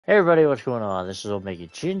Hey everybody, what's going on? This is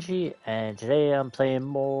OmegaGingy, and today I'm playing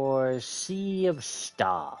more Sea of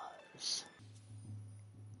Stars.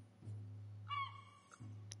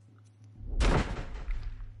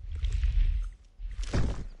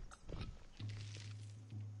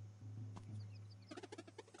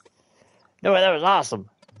 No, that was awesome.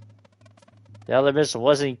 The other mission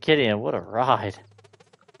wasn't kidding, what a ride.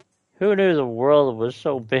 Who knew the world was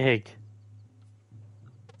so big?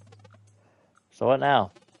 So what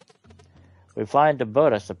now? We find the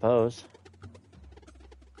boat, I suppose.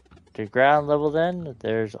 To ground level then?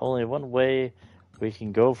 There's only one way we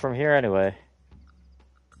can go from here anyway.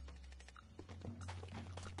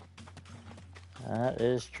 That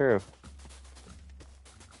is true.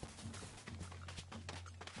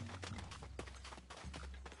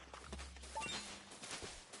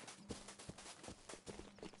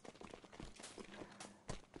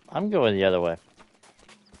 I'm going the other way.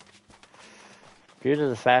 Due to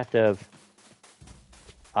the fact of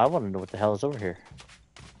I want to know what the hell is over here.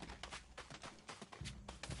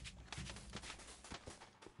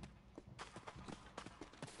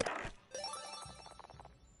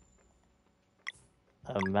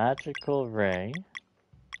 A magical ring.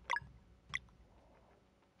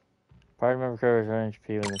 Party member covers 1 HP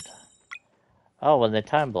when the time. Oh, when they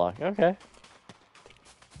time block. Okay.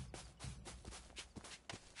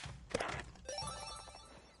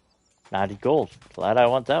 $90 gold. Glad I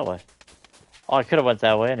went that way. Oh, I could have went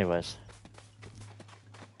that way anyways.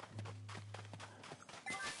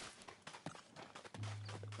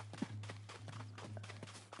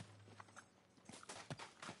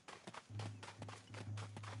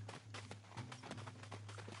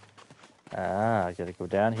 Ah, I gotta go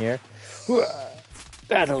down here.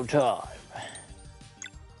 Battle time.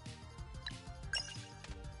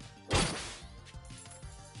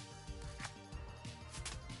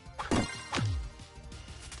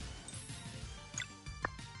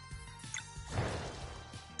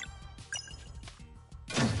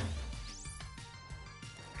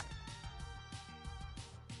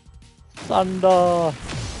 Thunder.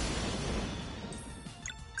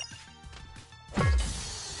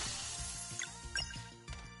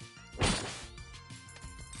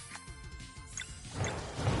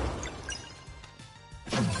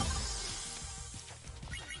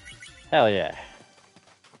 Hell yeah.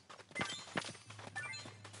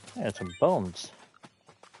 I got some bones.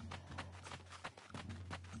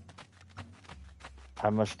 I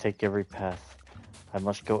must take every path. I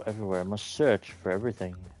must go everywhere. I must search for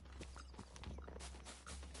everything.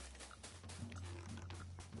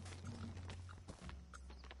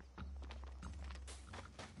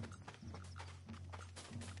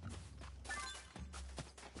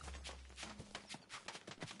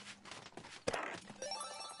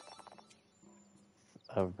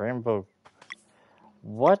 A rainbow.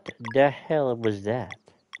 What the hell was that?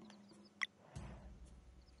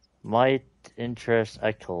 Might interest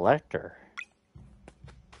a collector.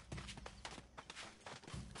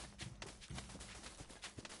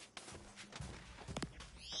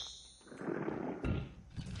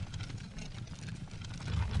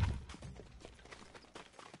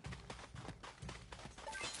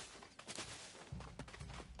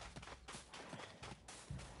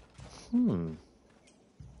 Hmm.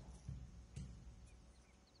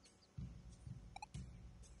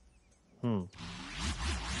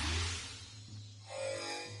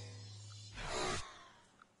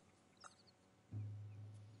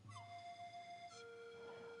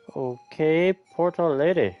 Okay, Portal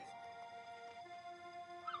Lady.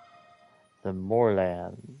 The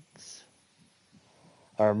Moorlands.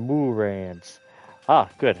 Or Moorlands. Ah,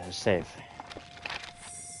 good, it's safe.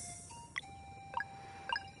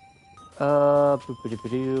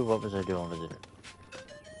 What was I doing with it?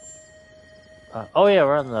 Oh yeah,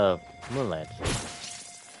 we're on the Moorlands.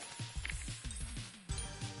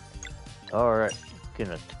 Alright,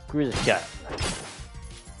 gonna screw this guy.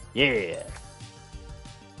 Yeah!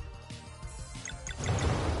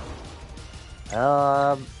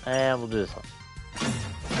 And we'll do this one.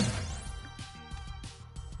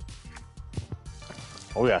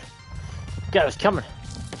 Oh yeah. God, it's coming.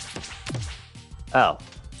 Oh.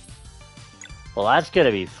 Well, that's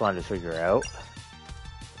gonna be fun to figure out.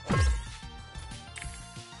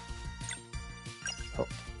 Oh.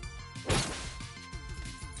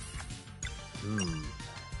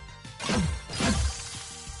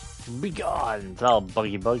 Be gone! It's all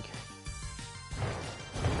buggy bug.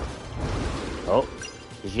 Oh,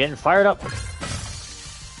 he's getting fired up.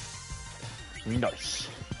 Nice.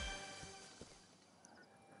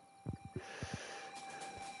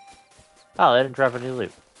 Oh, they didn't drop any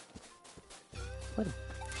loot. What a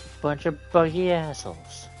bunch of buggy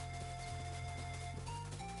assholes.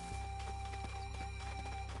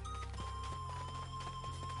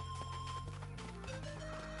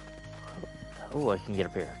 Oh, I can get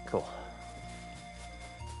up here. Cool.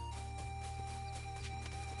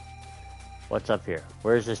 What's up here?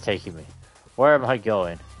 Where is this taking me? Where am I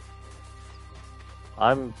going?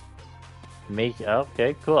 I'm making...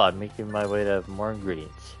 Okay, cool. I'm making my way to more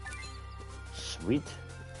ingredients. Sweet.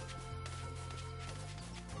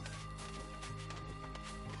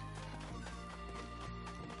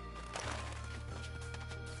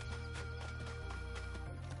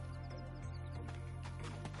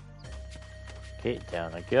 Okay,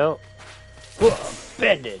 down I go. Whoa,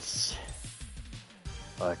 bandits!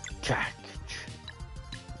 Attack.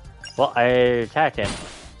 Well, I attacked him.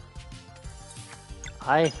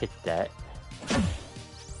 I hit that.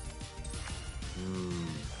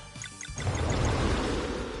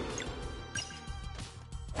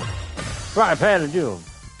 Right, pan of doom.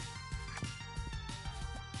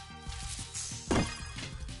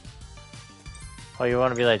 Oh, you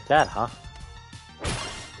want to be like that, huh?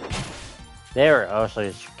 There. Oh, so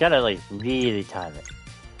you gotta like really time it.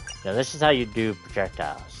 Now this is how you do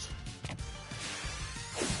projectiles.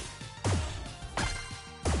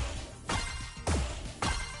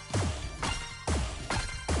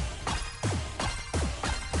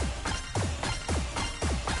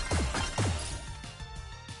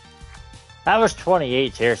 That was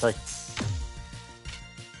 28, seriously.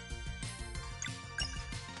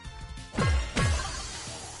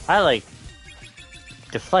 I like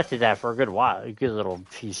deflected that for a good while, a good little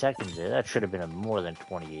few seconds there. That should have been a more than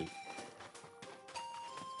 28.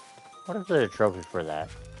 What if there's a trophy for that?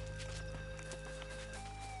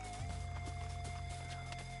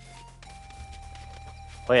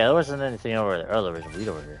 Oh yeah, there wasn't anything over there. Oh, there was weed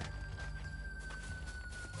over here.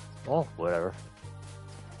 Oh, whatever.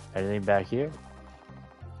 Anything back here?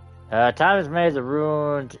 Time has made the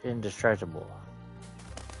ruined indestructible.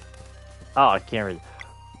 Oh, I can't read.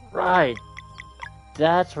 Right.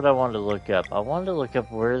 That's what I wanted to look up. I wanted to look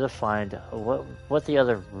up where to find what the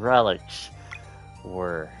other relics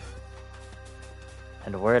were.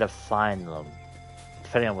 And where to find them.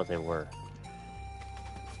 Depending on what they were.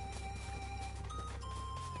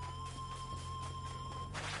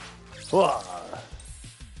 Whoa.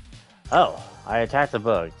 Oh, I attacked the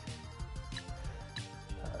bug.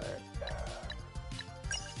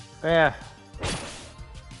 Yeah.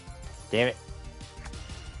 Damn it.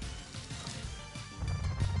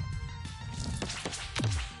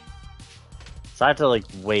 So I have to like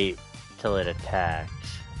wait till it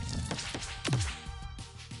attacks.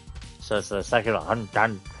 So it's the second one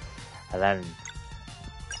done, and then.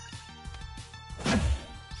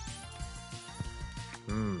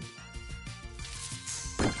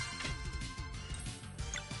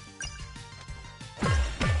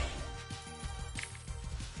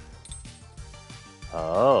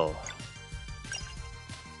 Oh.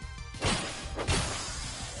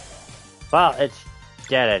 Well, it's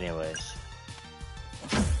dead anyways.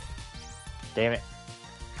 Damn it.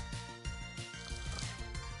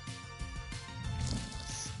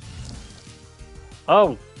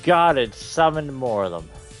 Oh god, it summoned more of them.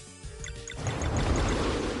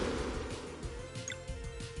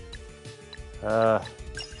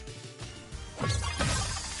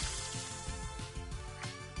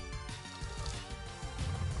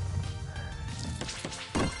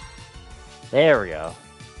 There we go.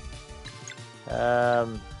 I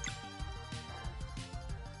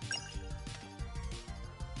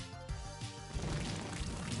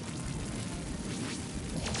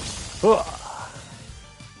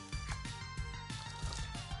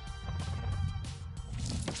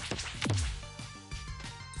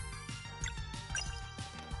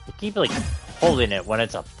keep like holding it when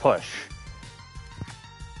it's a push.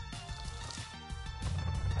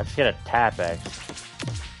 I just gotta tap X.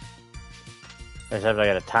 Except I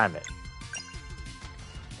gotta time it.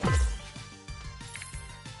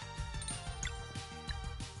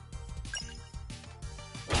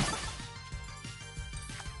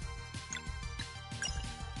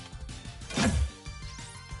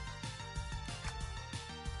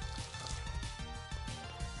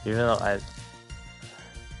 Even though I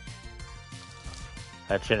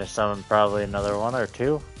should have summoned probably another one or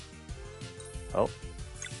two. Oh.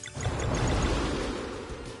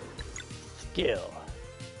 Skill.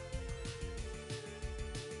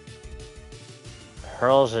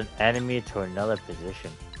 Hurls an enemy to another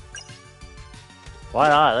position. Why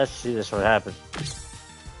not? Let's see this what happens.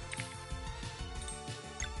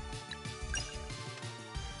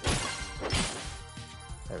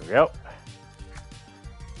 There we go.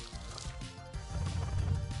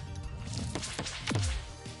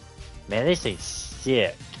 Man, this thing's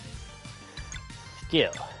sick.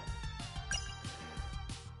 Skill.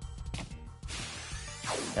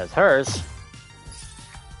 That's hers.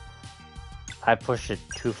 I pushed it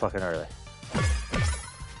too fucking early.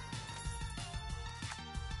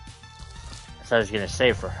 So I was gonna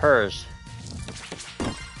save for hers.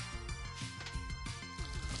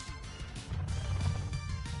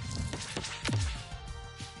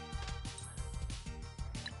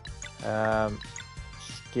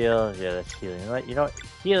 Skill, yeah, that's healing light. You know what?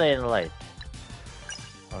 Healing light.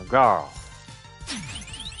 Oh, girl.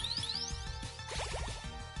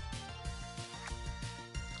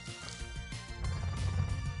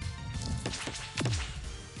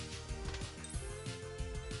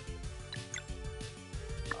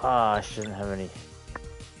 Ah, I shouldn't have any.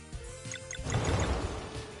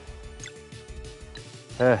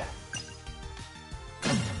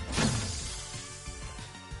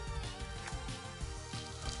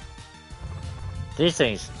 These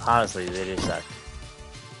things, honestly, they just suck.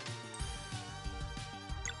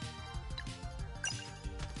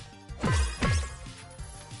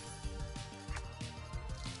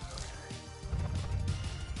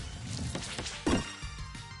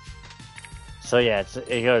 So yeah,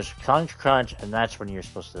 it goes crunch, crunch, and that's when you're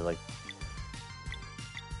supposed to like.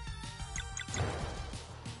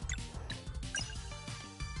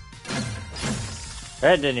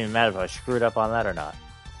 It didn't even matter if I screwed up on that or not.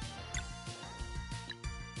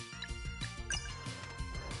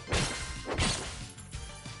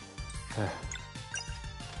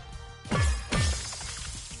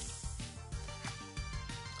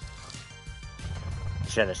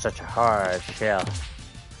 Shit, it's such a hard shell.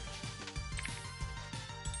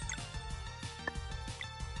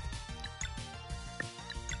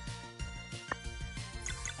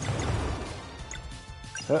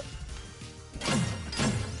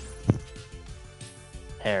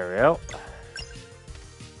 There we go.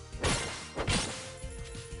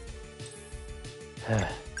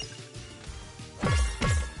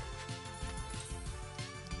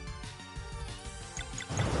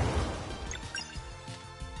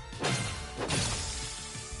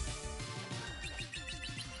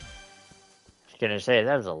 Gonna say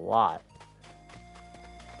that was a lot.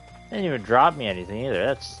 Didn't even drop me anything either.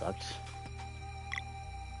 That sucks.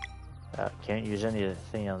 Can't use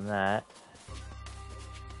anything on that.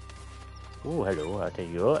 Ooh, hello. I'll take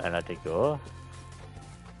you, and I'll take you.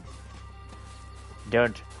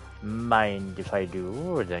 Don't mind if I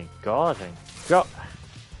do. Thank God. Thank God.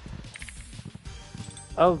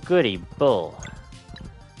 Oh, goody, bull.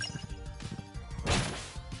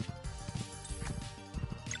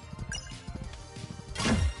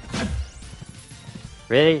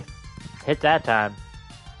 Really? Hit that time.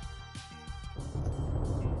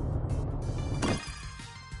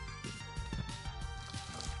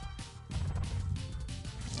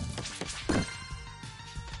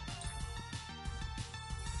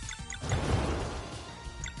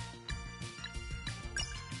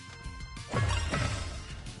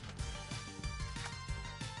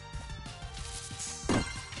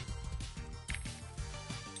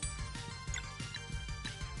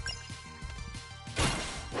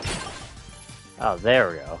 Oh, there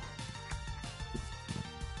we go.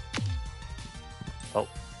 Oh.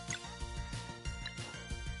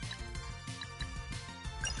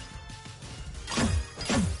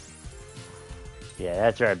 Yeah,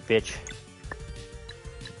 that's right, bitch.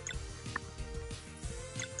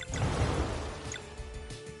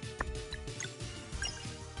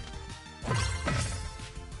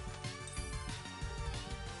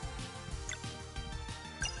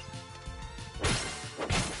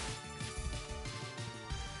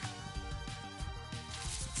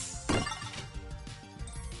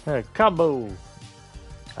 Combo.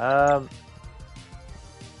 Oh.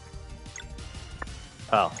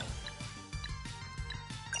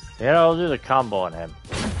 Yeah, I'll do the combo on him.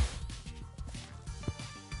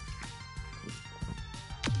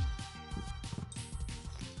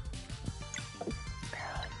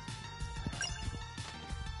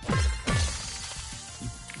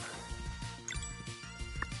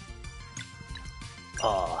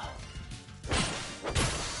 Oh.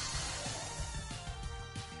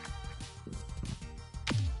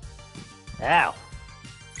 Ow.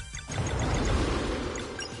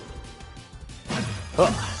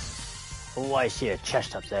 Oh, I see a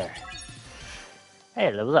chest up there.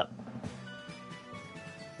 Hey, level up.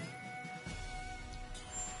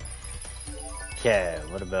 Okay,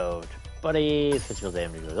 what about buddy? Physical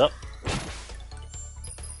damage goes up.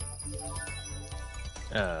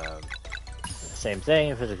 Same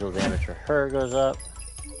thing, physical damage for her goes up.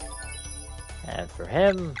 And for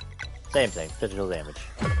him, same thing, physical damage.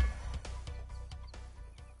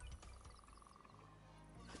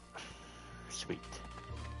 Sweet.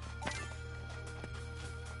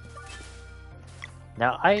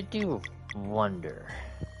 Now I do wonder.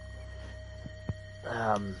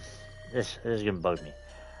 This is gonna bug me.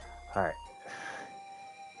 Alright.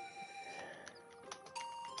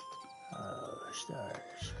 Oh,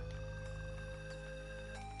 stars.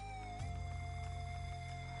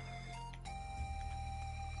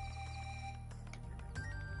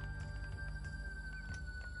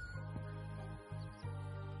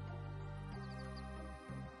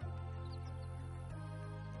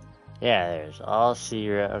 Yeah, there's all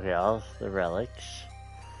okay, all the relics.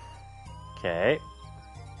 Okay.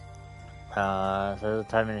 So the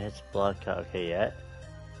time it hits block, okay, yeah.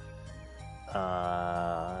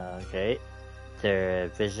 Okay. There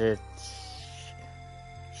visits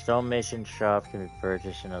stonemason shop can be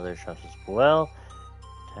purchased in other shops as well.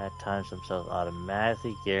 At times themselves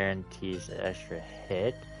automatically guarantees an extra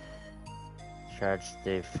hit. Charge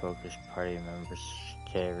stay focused party members.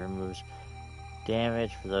 Okay, removes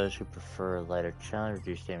damage for those who prefer a lighter challenge.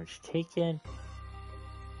 Reduce damage taken.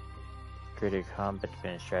 Greater combat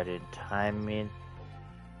depending strategy and timing.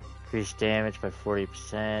 Increase damage by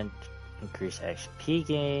 40%. Increase XP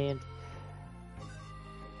gained.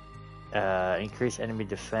 Increase enemy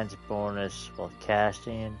defense bonus while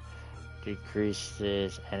casting.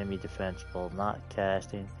 Decreases enemy defense while not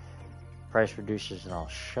casting. Price reduces in all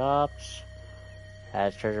shops.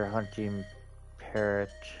 Adds treasure hunting parrot.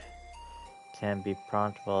 Can be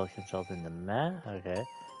prompt while consulting the map. Okay.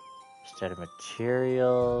 Instead of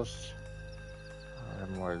materials.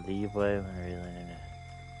 More leeway when relaying it.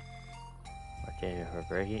 More data for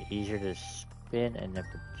breaking. Easier to spin and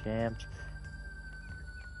never jams.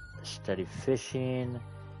 Steady fishing.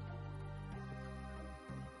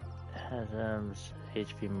 Hasms.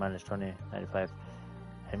 HP minus 20, 95.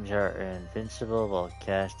 Enemies are invincible while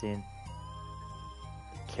casting.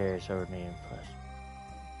 Carries over name plus.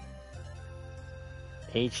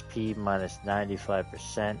 HP minus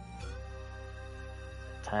 95%.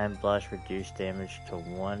 Time blast reduced damage to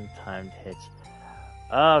 1 timed hits.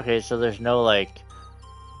 Oh, okay, so there's no like.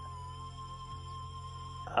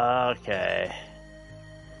 Okay.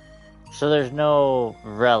 So there's no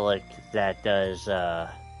relic that does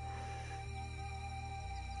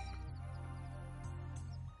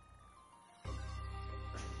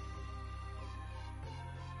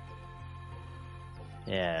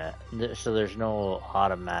yeah, so there's no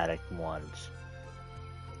automatic ones.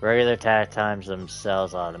 Regular attack times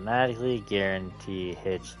themselves automatically guarantee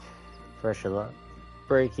hits pressure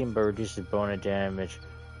breaking, but reduces bonus damage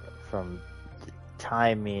from the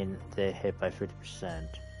timing they hit by 50%.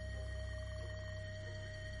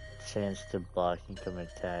 Chance to block incoming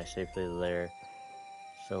attack safely layer,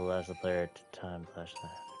 so allows the player to time flash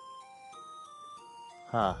that.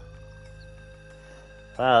 Huh.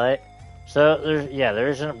 Wow, so there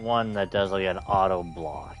isn't one that does like an auto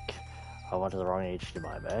block. I went to the wrong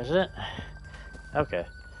HDMI, but is it? Okay.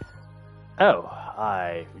 Oh,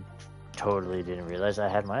 I totally didn't realize I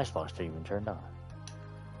had my Xbox even turned on.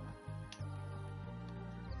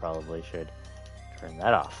 Probably should turn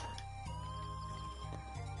that off.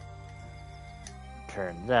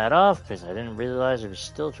 Turn that off because I didn't realize it was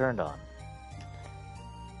still turned on.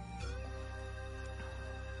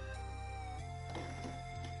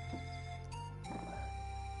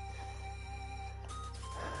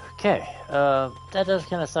 Okay, that does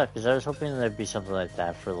kind of suck because I was hoping there'd be something like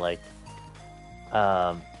that for like,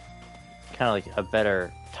 kind of like a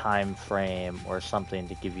better time frame or something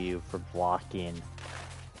to give you for blocking.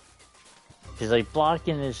 Because like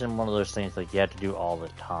blocking isn't one of those things like you have to do all the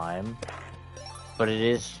time, but it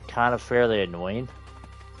is kind of fairly annoying.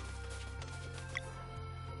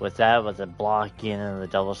 With that, with the blocking and the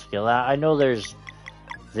double skill, I know there's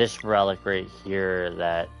this relic right here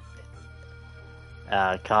that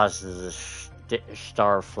causes a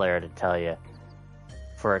star flare to tell you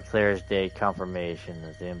for a clear as day confirmation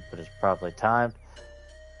that the input is properly timed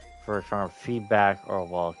for a strong feedback or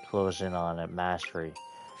while closing on at mastery,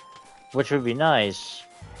 which would be nice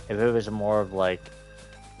if it was more of like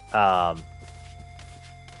kind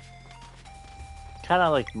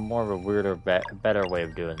of like more of a weirder better way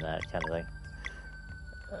of doing that kind of thing.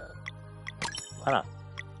 Why not?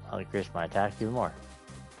 I'll increase my attack even more.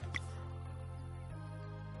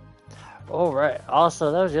 Oh, right.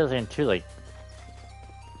 Also, that was the other thing, too. Like,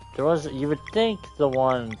 you would think the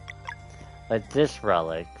one, like this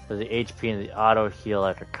relic, for the HP and the auto heal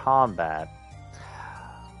after combat,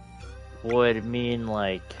 would mean,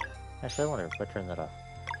 like, actually, I wonder if I turn that off.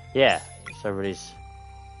 Yeah, so everybody's.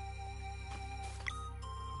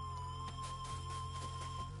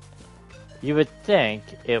 You would think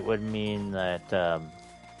it would mean that,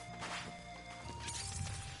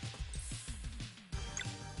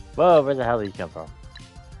 whoa, where the hell did you come from?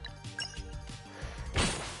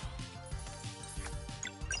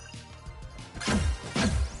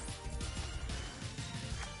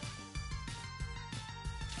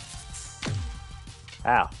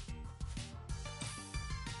 Ow.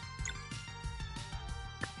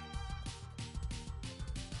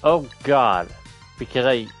 Oh god. Because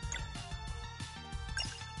I...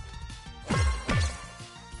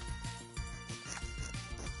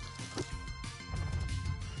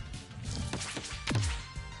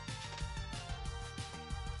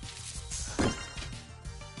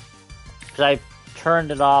 I turned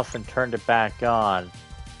it off and turned it back on.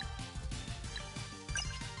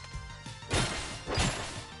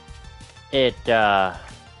 It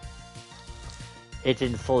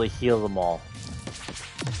didn't fully heal them all.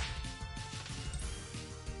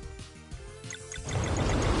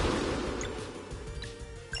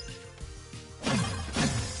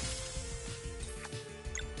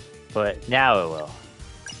 But now it will.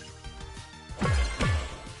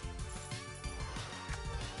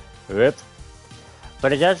 Whoops.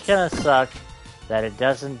 But it does kind of suck that it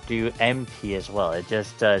doesn't do MP as well. It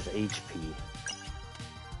just does HP.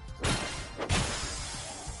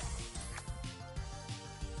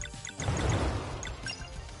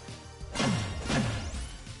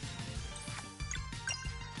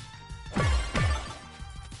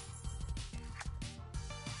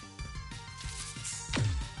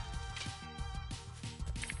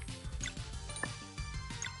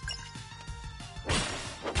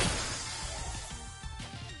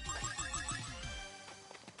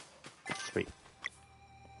 Sweet.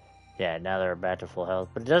 Yeah, now they're back to full health.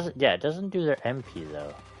 But it doesn't, yeah, it doesn't do their MP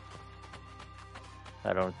though.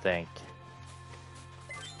 I don't think.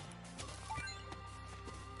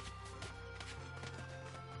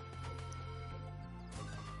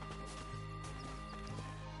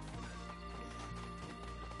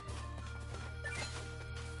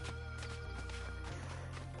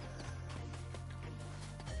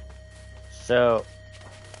 So...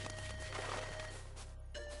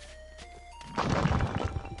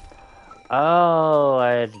 Oh,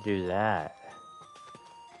 I had to do that.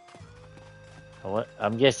 What?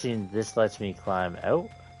 I'm guessing this lets me climb out?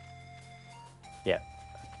 Yeah.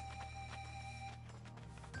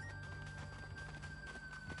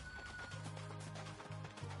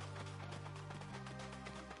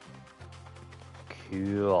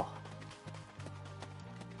 Cool.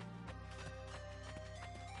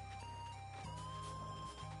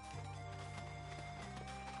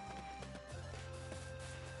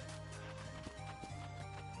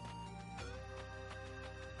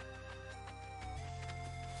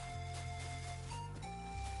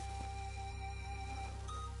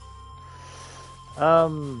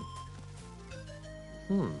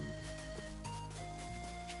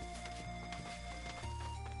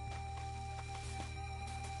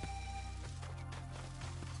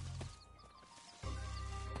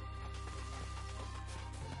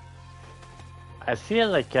 I feel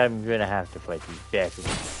like I'm gonna have to fight these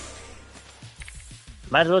bastards.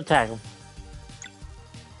 Might as well attack them.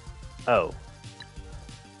 Oh.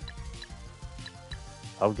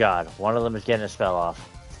 Oh god, one of them is getting a spell off.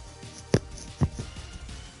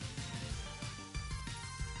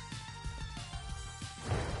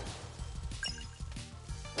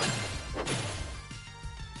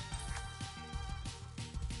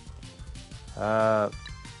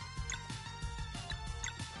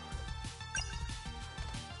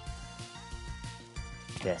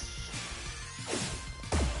 Yes.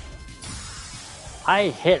 I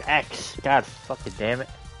hit X. God fucking damn it.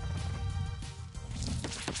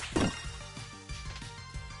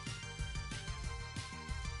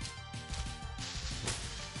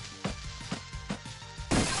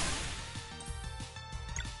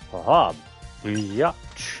 Aha. Yuck.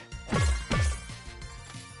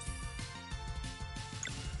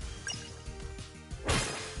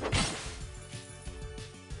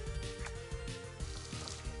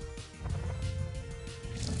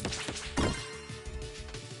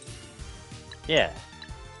 Yeah.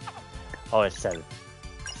 Oh, it's 7.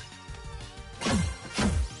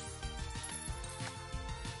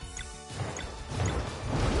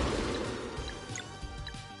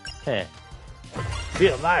 Heh.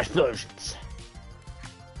 Feel my explosions.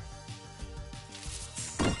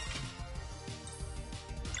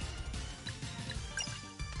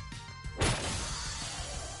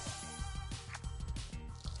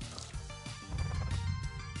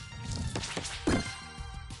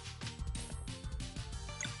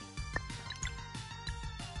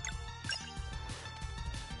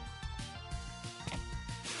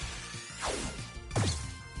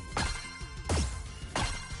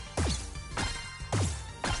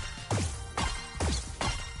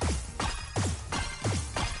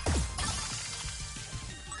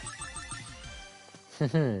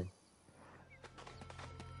 Hmm.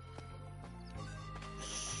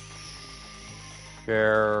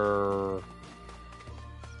 So,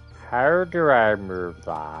 how do I move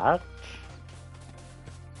that?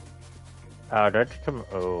 Oh, don't you come?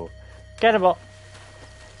 Oh, cannibal!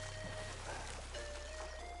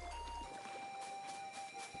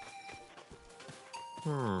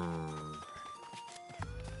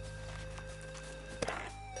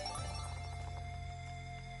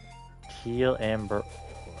 Teal amber ore.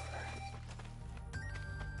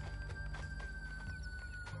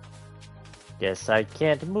 Guess I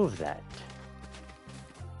can't move that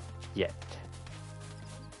yet.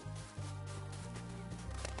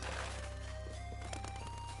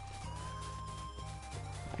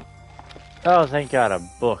 Oh, thank God, a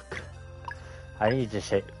book. I need to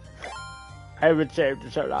save. I haven't saved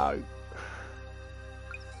in so long.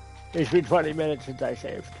 It's been 20 minutes since I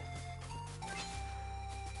saved.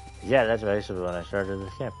 Yeah, that's basically when I started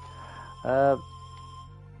this camp. Oh.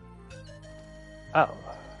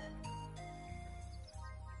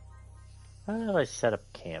 How do I set up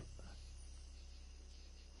camp?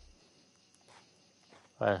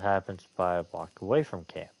 What happens if I walk away from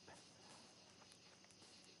camp?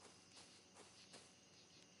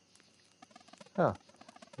 Oh.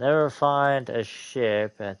 Never find a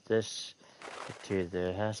ship at this altitude.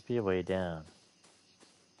 There has to be a way down.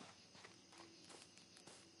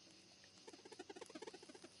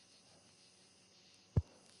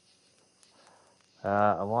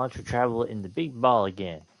 I want to travel in the big ball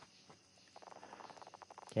again.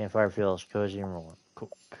 Campfire feels cozy and warm.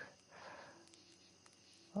 Cook.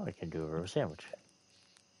 Oh, I can do a roast sandwich.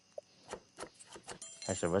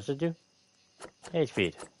 Actually, what's it do?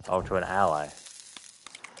 HP. Oh, to an ally.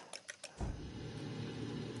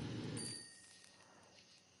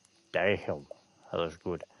 Damn. That looks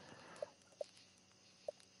good.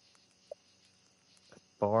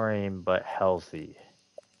 Boring but healthy.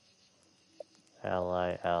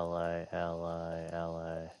 Ally.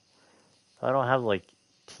 I don't have like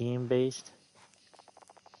team based.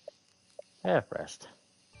 Yeah, rest.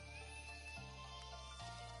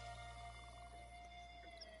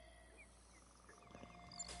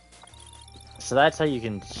 So that's how you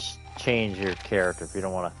can change your character if you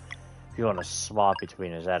don't want to. If you want to swap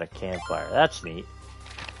between us at a campfire, that's neat.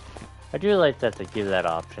 I do like that they give that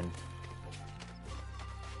option.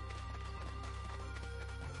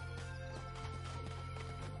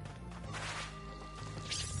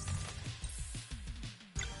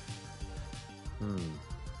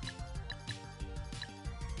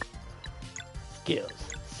 Skills.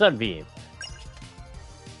 Sunbeam.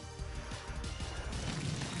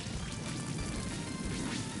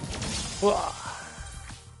 Whoa.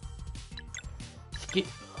 Skill.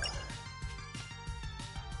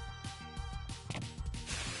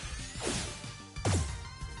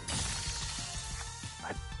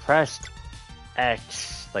 I pressed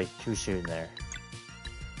X like too soon there.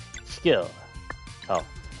 Skill. Oh.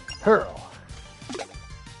 Hurl.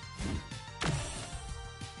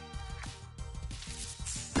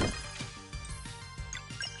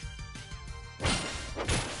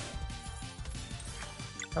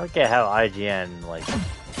 I don't get how IGN like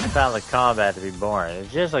found the combat to be boring.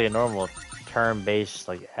 It's just like a normal turn-based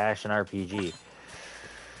like action RPG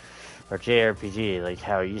or JRPG, like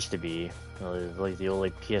how it used to be, like the old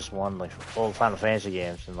like PS1 like old Final Fantasy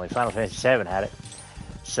games, and like Final Fantasy 7 had it.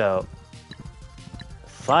 So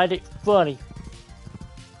find it funny.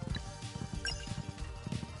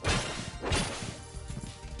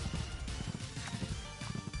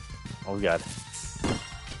 Oh God.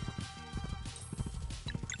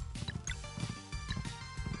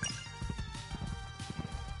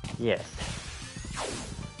 Yes.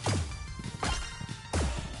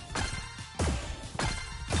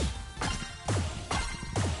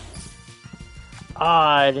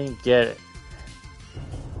 I didn't get it.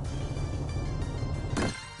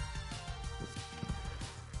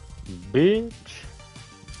 Bitch.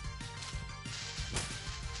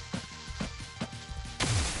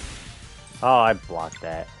 Oh, I blocked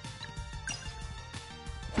that.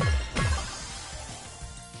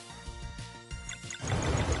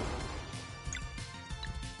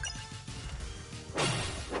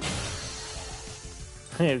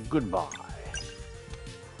 Goodbye.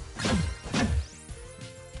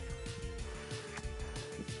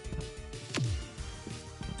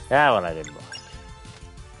 That one I didn't block.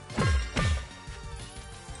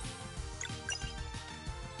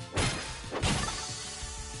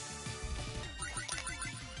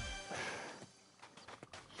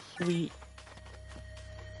 Sweet.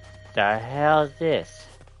 The hell is this?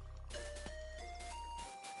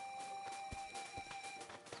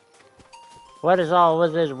 What is all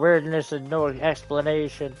with this weirdness and no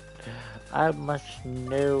explanation? I must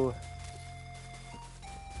know.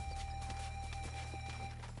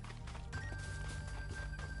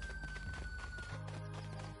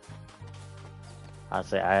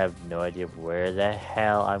 Honestly, I have no idea where the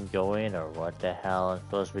hell I'm going or what the hell I'm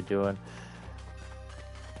supposed to be doing.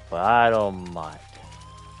 But I don't mind.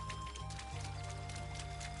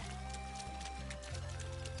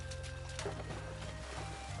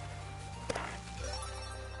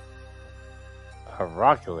 A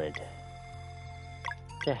rock lid.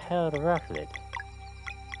 What the hell is a rock lid?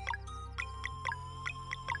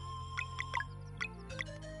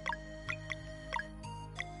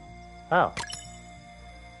 Oh.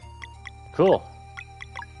 Cool.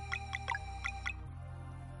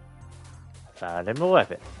 Found him a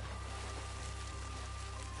weapon.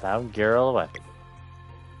 Found Geralt a weapon.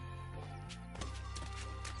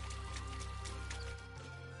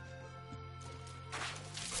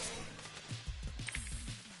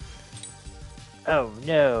 Oh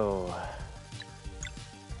no.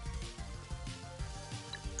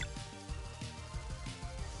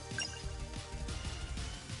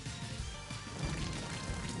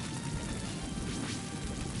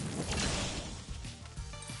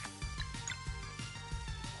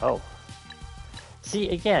 Oh. See,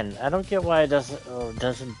 again, I don't get why it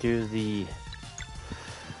doesn't do the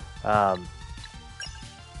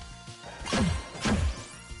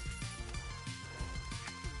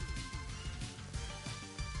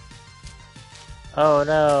oh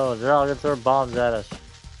no, they're all gonna throw bombs at us.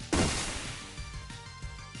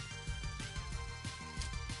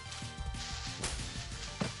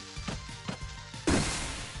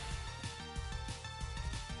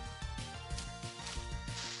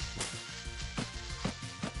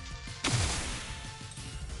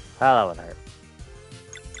 Oh, that would hurt.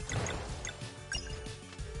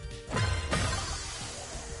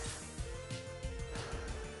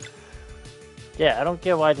 Yeah, I don't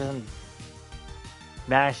get why it doesn't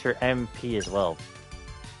max your MP as well.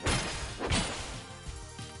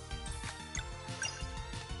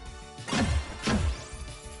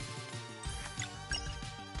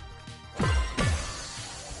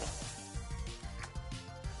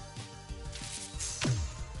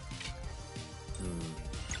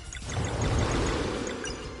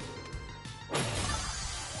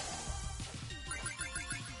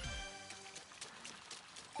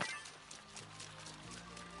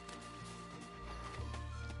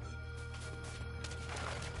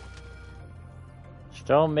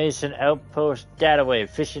 Stonemason Outpost Dataway,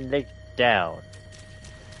 Fishing Lake down.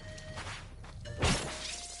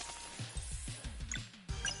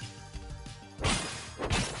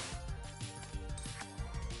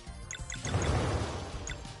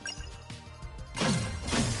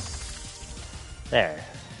 There.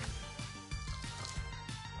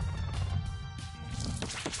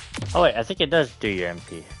 Oh wait, I think it does do your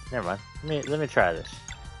MP. Never mind. Let me try this.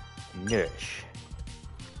 Nourish.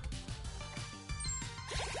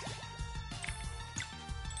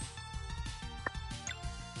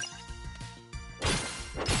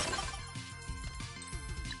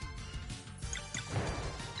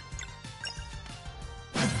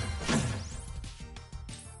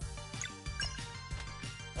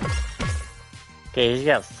 Okay, he's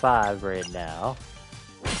got 5 right now.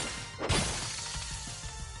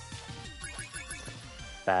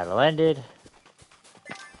 Battle ended.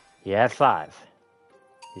 He had 5.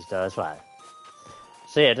 He still has 5.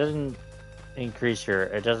 So yeah, it doesn't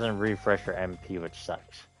it doesn't refresh your MP, which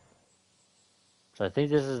sucks. So I think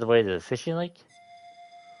this is the way to the fishing lake.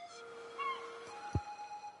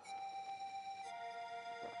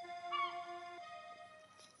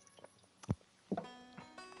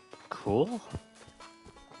 Cool.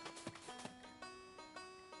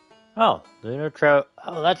 Oh, lunar trout.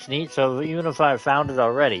 Oh, that's neat. So even if I found it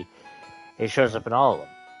already, it shows up in all of them.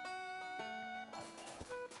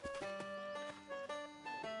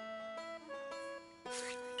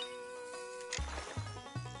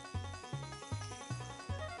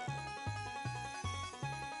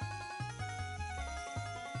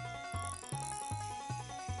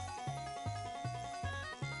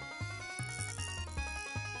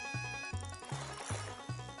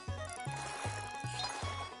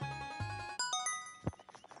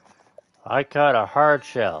 I caught a hard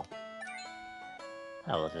shell.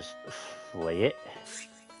 I will just flay it.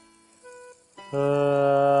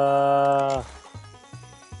 Oh,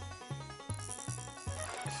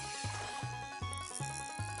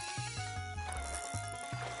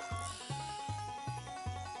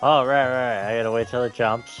 right. I gotta wait till it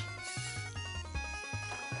jumps.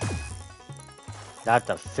 Not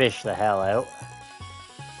to fish the hell out.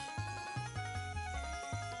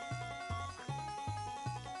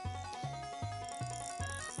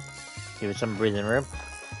 Give it some breathing room.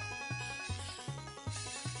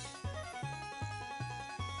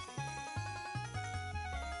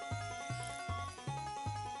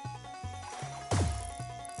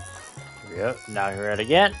 Yep, now you're at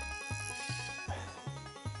again.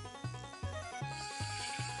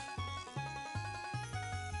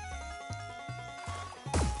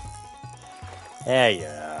 There you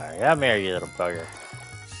are. Come here, you little bugger.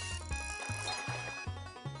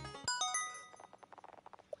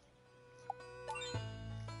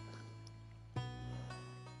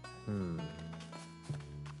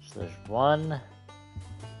 So there's one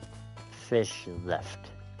fish left.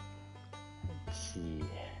 Let's see.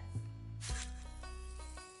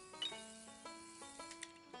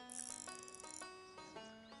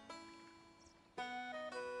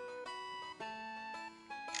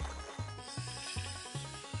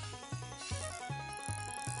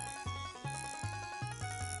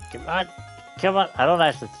 Come on. Come on. I don't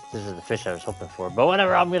actually... This is the fish I was hoping for. But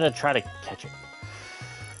whatever, I'm going to try to catch it.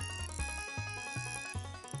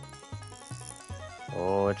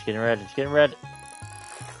 Oh, it's getting red. It's getting red.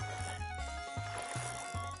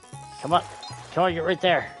 Come on. Come on, get right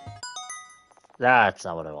there. That's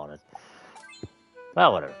not what I wanted.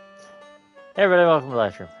 Well, whatever. Hey, everybody, welcome to the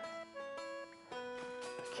live stream.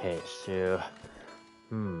 Okay, so...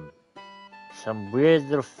 Some weird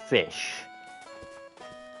little fish.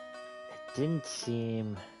 It didn't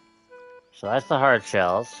seem... So that's the hard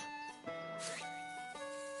shells.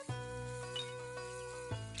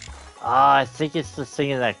 Ah, I think it's the thing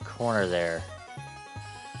in that corner there.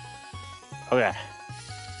 Okay.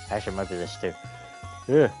 Actually, it might be this too.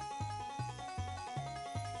 Ugh.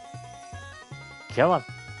 Come on.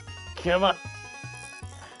 Come on.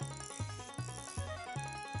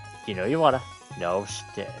 You know you wanna. No,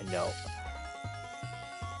 no.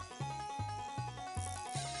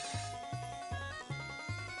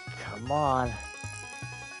 Come on.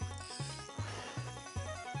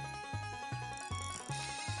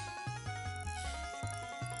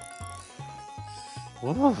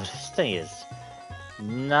 Ooh, this thing is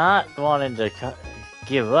not wanting to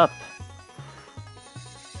give up.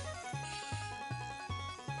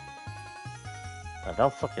 Oh,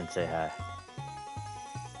 don't fucking say hi.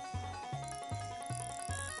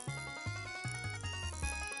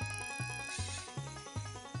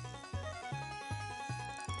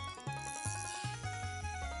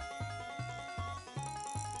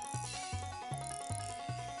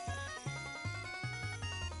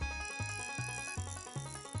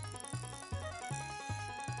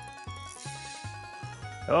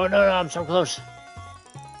 Oh, no, I'm so close.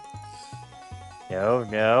 No.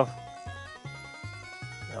 No,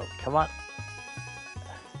 come on.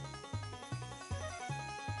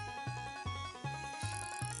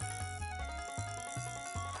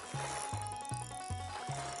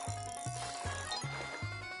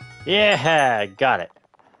 Yeah, got it.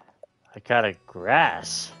 I got a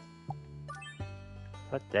grass.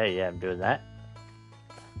 What the? Yeah, I'm doing that.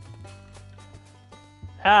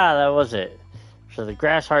 Ah, that was it. So the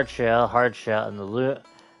grass hard shell, and the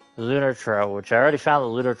lunar trout, which I already found the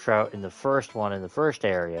lunar trout in the first one in the first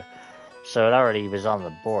area. So it already was on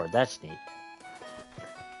the board. That's neat.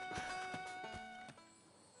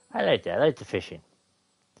 I like that. I like the fishing.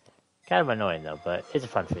 Kind of annoying though, but it's a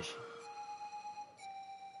fun fishing.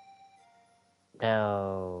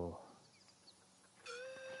 No.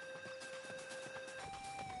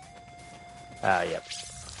 Ah, yep.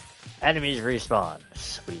 Enemies respawn.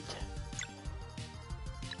 Sweet.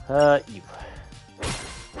 You.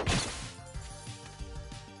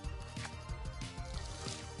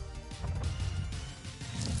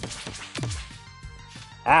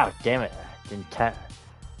 Ow, damn it. Didn't time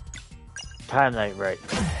that right.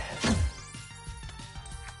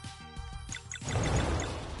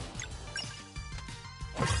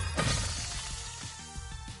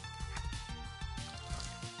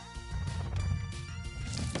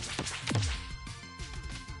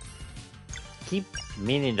 Keep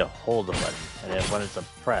meaning to hold the button, and then when it's a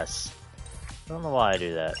press. I don't know why I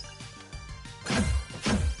do that.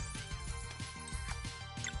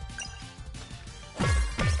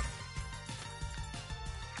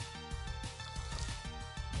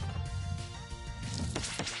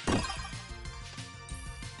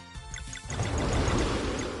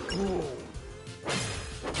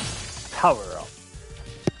 Power up.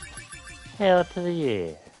 Hell to the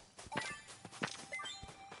yeah.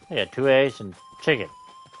 I got 2 eggs and chicken.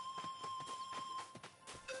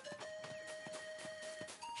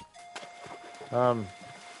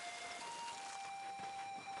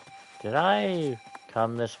 Did I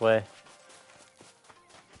come this way?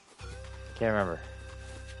 Can't remember.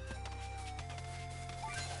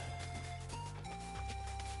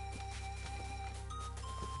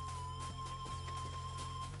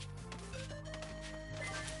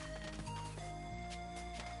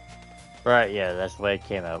 Right, yeah, that's the way it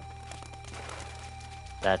came out.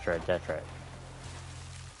 That's right, that's right.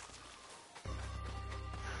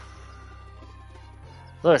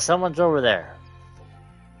 Look, someone's over there.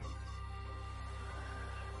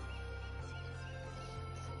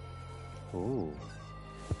 Ooh.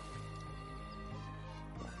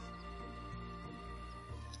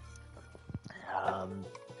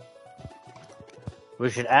 We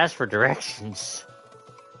should ask for directions.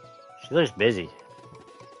 She looks busy.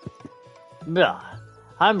 Yeah,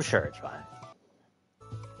 I'm sure it's fine.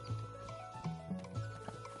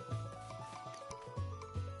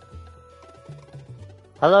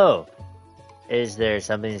 Hello. Is there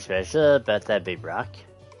something special about that big rock?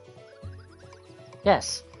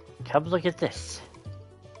 Yes. Come look at this.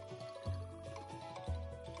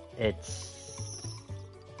 It's...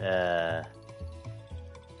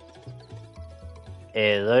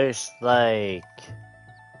 It looks like...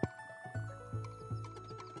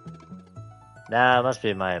 Nah, it must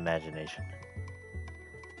be my imagination.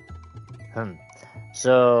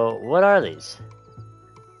 So, what are these?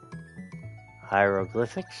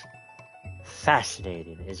 Hieroglyphics?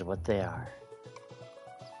 Fascinating is what they are.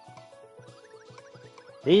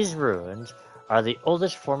 These ruins are the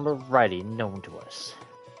oldest form of writing known to us.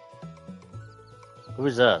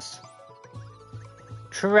 Who's us?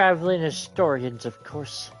 Traveling historians, of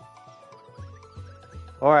course.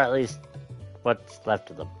 Or at least, what's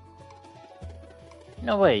left of them.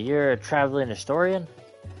 No way, you're a traveling historian?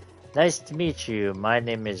 Nice to meet you, my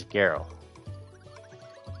name is Geralt.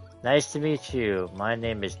 Nice to meet you, my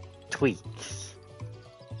name is Tweaks.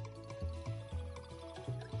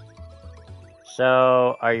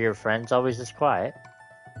 So, are your friends always this quiet?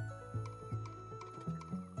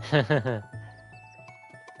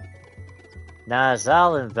 Nah,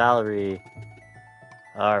 Zal and Valerie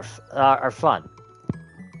are fun.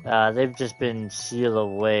 They've just been sealed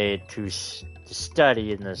away to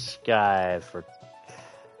study in the sky for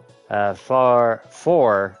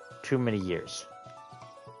too many years.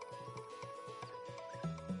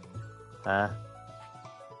 Huh?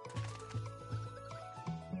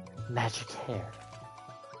 Magic hair.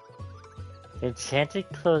 Enchanted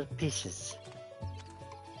clothes pieces.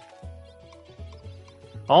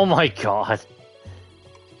 Oh my god.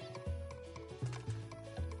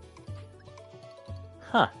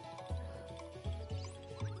 Huh.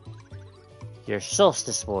 You're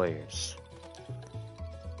solstice warriors.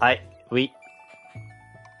 I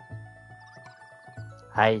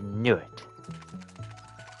knew it.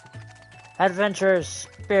 Adventurers,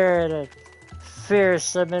 spirited,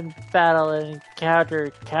 fearsome in battle, and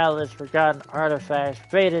encounter countless forgotten artifacts,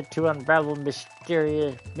 fated to unravel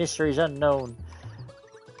mysteries unknown.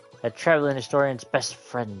 A traveling historian's best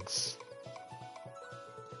friends.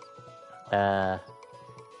 I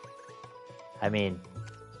mean,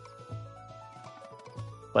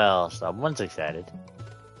 well, someone's excited.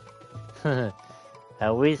 And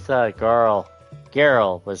we thought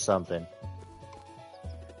Geralt was something.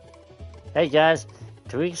 Hey guys,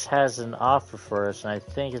 Tweaks has an offer for us, and I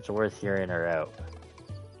think it's worth hearing her out.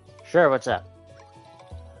 Sure, what's up?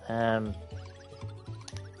 I'm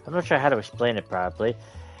not sure how to explain it properly.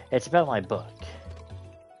 It's about my book.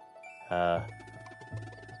 Why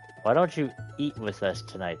don't you eat with us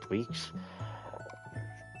tonight, Tweaks?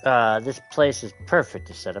 This place is perfect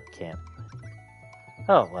to set up camp.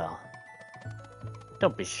 Oh, well.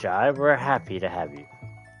 Don't be shy, we're happy to have you.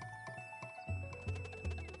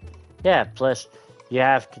 Yeah, plus, you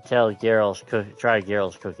have to try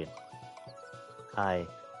Geralt's cooking.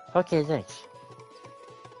 Okay, thanks.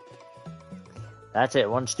 That's it,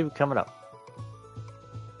 one stew coming up.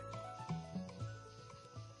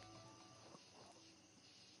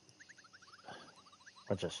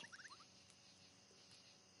 What's this?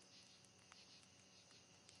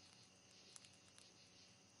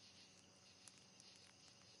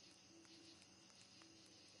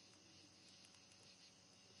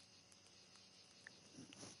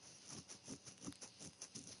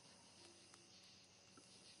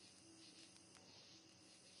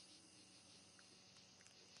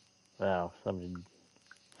 Wow, something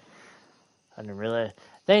I didn't realize.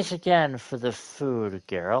 Thanks again for the food,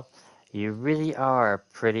 Geralt. You really are a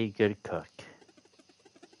pretty good cook.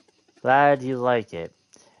 Glad you like it.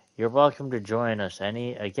 You're welcome to join us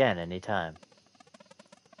anytime.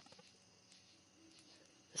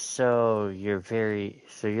 So you're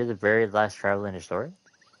the very last traveling historian?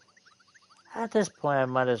 At this point, I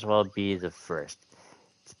might as well be the first.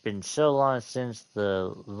 It's been so long since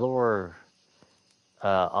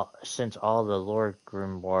since all the lore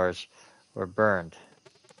grimoires were burned.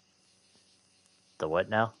 The what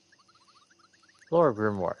now? Lore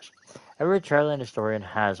grimoires. Every traveling historian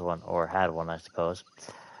has one, or had one, I suppose.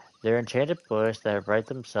 They're enchanted books that write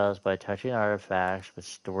themselves by touching artifacts with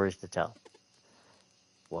stories to tell.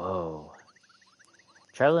 Whoa.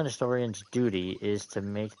 Traveling historian's duty is to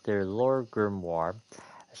make their lore grimoire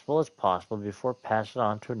as full as possible before passing it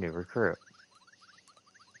on to a new recruit.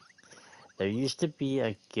 There used to be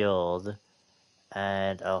a guild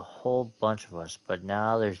and a whole bunch of us, but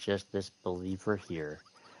now there's just this believer here,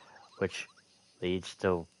 which leads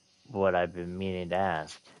to what I've been meaning to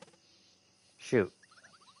ask. Shoot.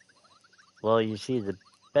 Well, you see, the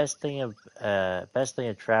best thing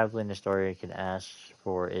a traveling historian can ask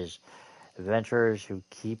for is adventurers who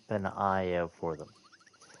keep an eye out for them.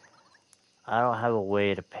 I don't have a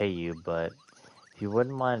way to pay you, but if you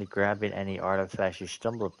wouldn't mind grabbing any artifacts you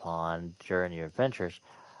stumble upon during your adventures,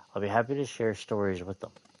 I'll be happy to share stories with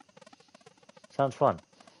them. Sounds fun.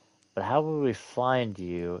 But how will we find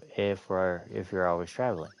you if you're always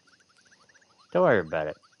traveling? Don't worry about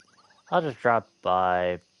it. I'll just drop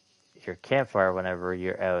by your campfire whenever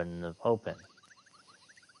you're out in the open.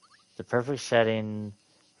 The perfect setting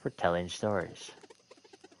for telling stories.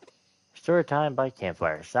 Story time by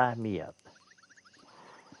campfire. Sign me up.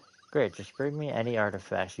 Great, just bring me any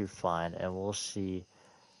artifacts you find and we'll see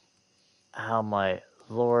how my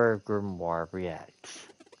lore grimoire reacts.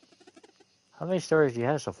 How many stories do you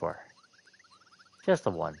have so far? Just the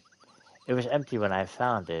one. It was empty when I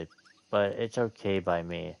found it, but it's okay by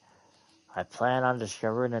me. I plan on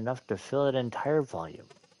discovering enough to fill an entire volume.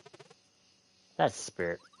 That's the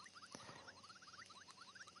spirit.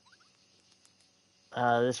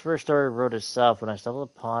 This first story wrote itself when I stumbled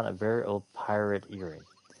upon a very old pirate earring.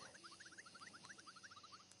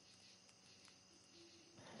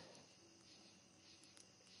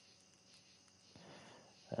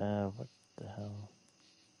 What the hell?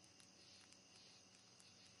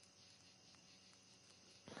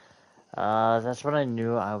 That's when I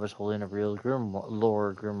knew I was holding a real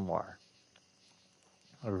lore grimoire.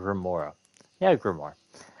 Or grimoire. Yeah, grimoire.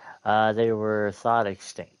 They were thought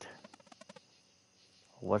extinct.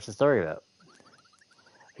 What's the story about?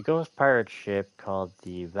 A ghost pirate ship called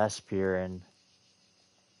the Vesperian.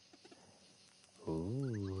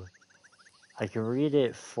 Ooh. I can read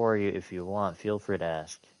it for you if you want. Feel free to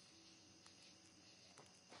ask.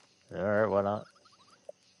 Alright, why not?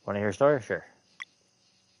 Want to hear a story? Sure.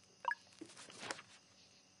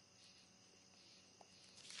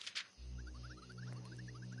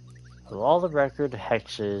 Of all the record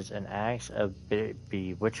hexes and acts of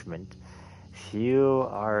bewitchment, few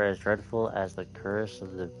are as dreadful as the curse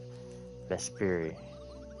of the Vesperi.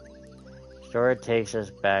 Story takes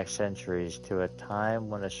us back centuries to a time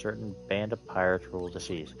when a certain band of pirates ruled the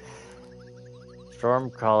seas.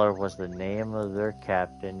 Stormcaller was the name of their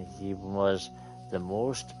captain. He was the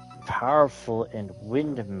most powerful in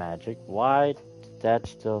wind magic. Why did that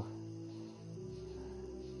still...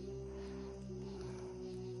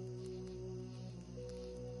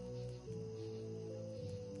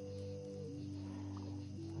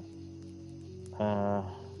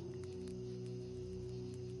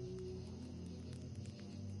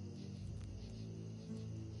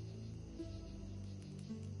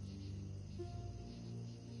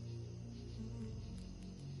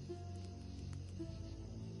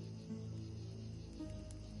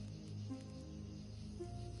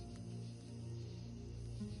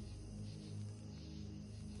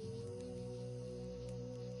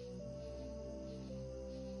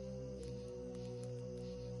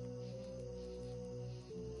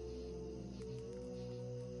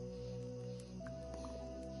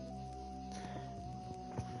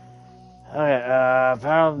 Okay,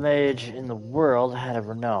 power mage in the world had a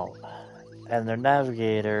renown, and their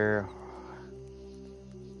navigator,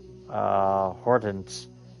 Hortense,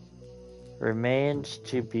 remains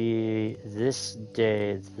to be this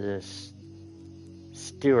day the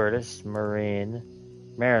stewardess mariner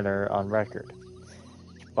on record.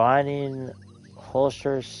 Combining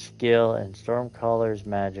Holster's skill and Stormcaller's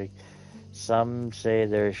magic, some say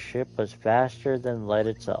their ship was faster than light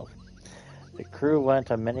itself. The crew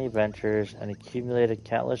went on many adventures and accumulated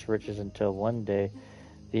countless riches until one day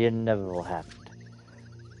the inevitable happened.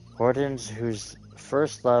 Hortense, whose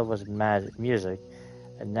first love was music,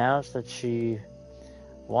 announced that she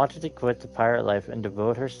wanted to quit the pirate life and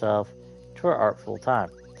devote herself to her art full time.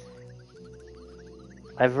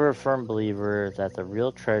 I'm a firm believer that the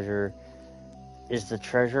real treasure is the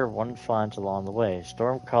treasure one finds along the way.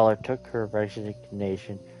 Stormcaller took her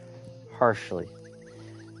resignation harshly.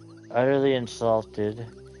 Utterly insulted,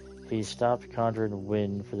 he stopped conjuring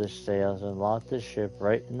wind for the sails and locked the ship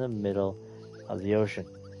right in the middle of the ocean.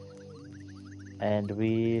 And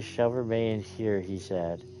we shall remain here, he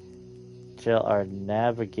said, until our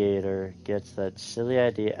navigator gets that silly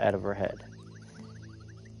idea out of her head.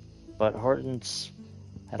 But Hortense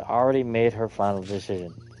had already made her final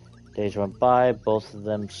decision. Days went by, both of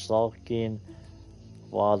them sulking,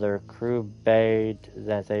 while their crew begged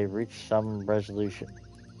that they reach some resolution.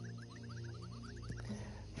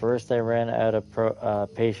 First they ran out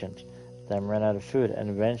of patience, then ran out of food, and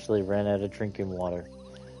eventually ran out of drinking water.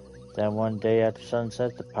 Then one day after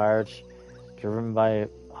sunset, the pirates, driven by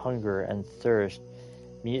hunger and thirst,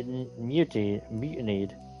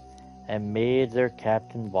 mutinied and made their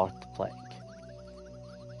captain walk the plank.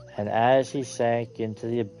 And as he sank into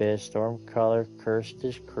the abyss, Stormcaller cursed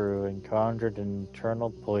his crew and conjured an eternal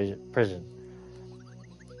prison.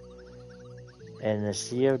 In the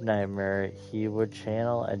Sea of Nightmare, he would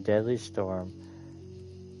channel a deadly storm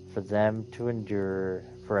for them to endure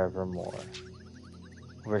forevermore.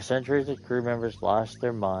 Over centuries, the crew members lost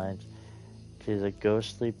their minds to the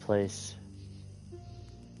ghostly place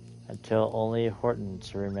until only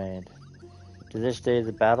Hortense remained. To this day,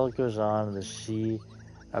 the battle goes on in the Sea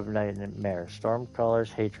of Nightmare.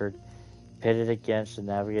 Stormcaller's hatred pitted against the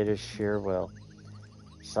navigator's sheer will.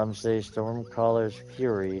 Some say Stormcaller's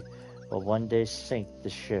fury will one day sink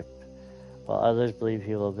the ship, while others believe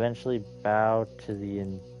he will eventually bow to the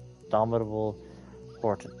indomitable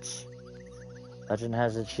Hortense. Legend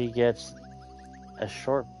has it she gets a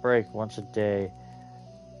short break once a day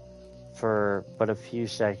for but a few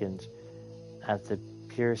seconds at the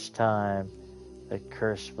pierced time the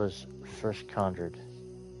curse was first conjured.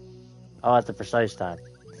 Oh, at the precise time.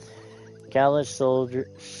 Countless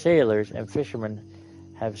sailors and fishermen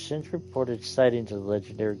have since reported sightings of the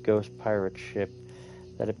legendary ghost pirate ship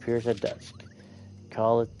that appears at dusk.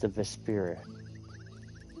 Call it the Vesperia.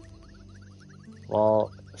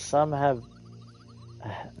 While some have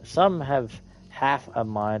half a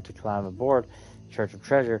mind to climb aboard in search of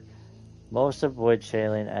treasure, most avoid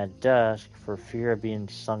sailing at dusk for fear of being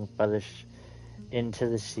sunk into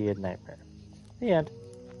the Sea of Nightmare. The end.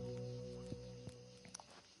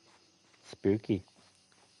 Spooky.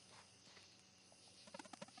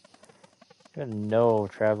 I didn't know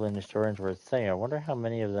traveling historians were a thing. I wonder how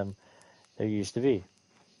many of them there used to be.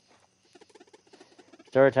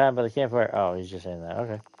 Story time by the campfire. Oh, he's just saying that.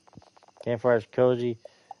 Okay. Campfire's cozy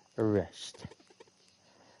rest.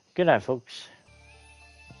 Good night, folks.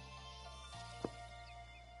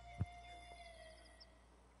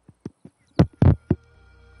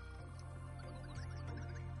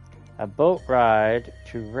 A boat ride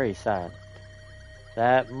to Wraith Island.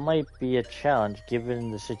 That might be a challenge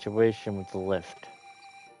given the situation with the lift.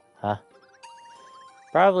 Huh?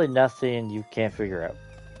 Probably nothing you can't figure out.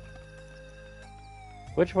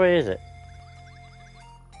 Which way is it?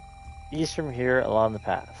 East from here along the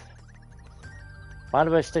path. Mind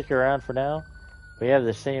if I stick around for now? We have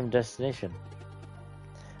the same destination.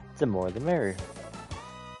 The more the merrier.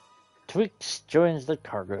 Tweaks joins the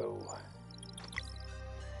cargo.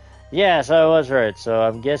 Yes, I was right. So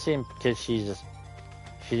I'm guessing because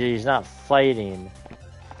she's not fighting.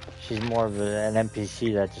 She's more of an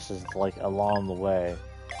NPC that just is like along the way.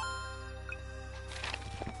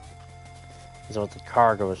 Is what the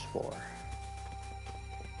cargo is for.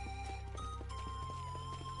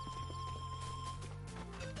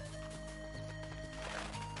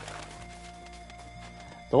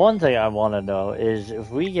 The one thing I want to know is if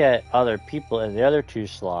we get other people in the other two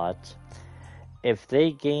slots, if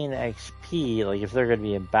they gain XP, like if they're going to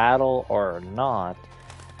be in battle or not,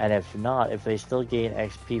 and if not, if they still gain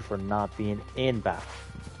XP for not being in battle.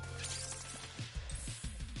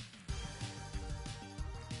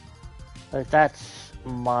 Like, that's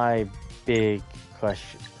my big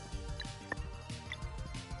question.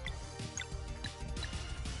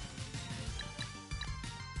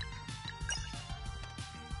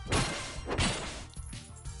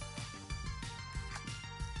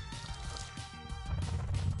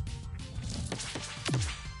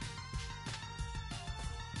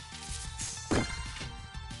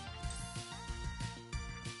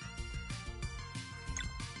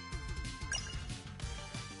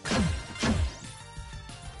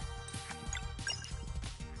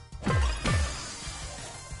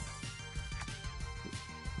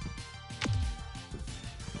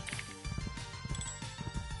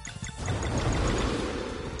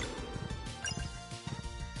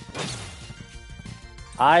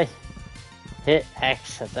 I hit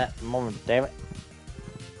X at that moment, damn it.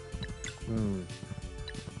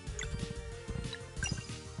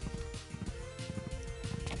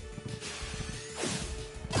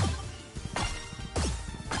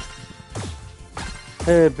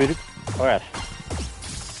 Alright.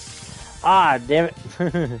 Ah, damn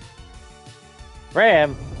it.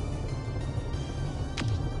 Ram.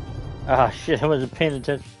 Ah, shit, I wasn't paying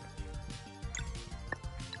attention.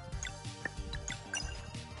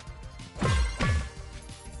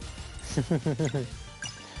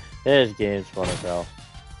 This game's fun as hell.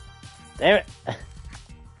 Damn it!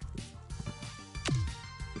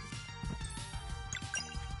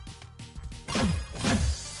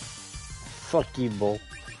 Fuck you, bull.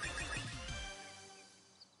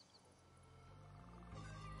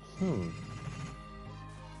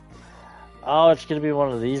 Oh, it's gonna be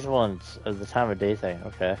one of these ones of the time of day thing.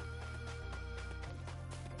 Okay.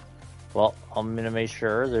 Well, I'm gonna make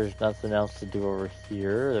sure there's nothing else to do over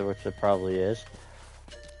here, which there probably is.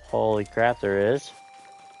 Holy crap, there is.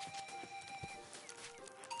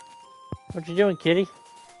 What you doing, kitty?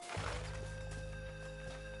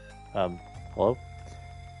 Hello?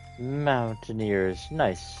 Mountaineers.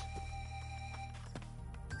 Nice.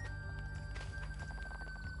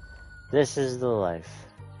 This is the life.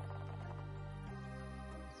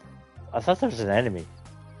 I thought there was an enemy.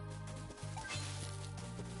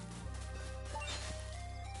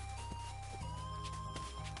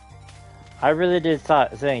 I really did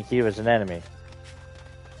think he was an enemy.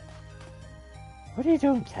 What are you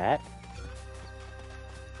doing, cat?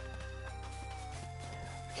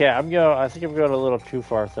 Okay, I think I'm going a little too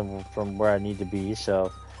far from where I need to be,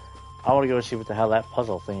 so I want to go see what the hell that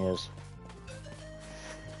puzzle thing is.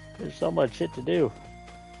 There's so much shit to do.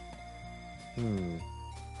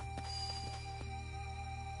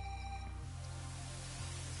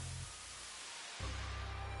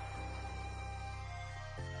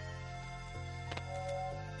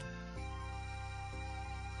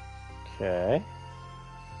 Okay.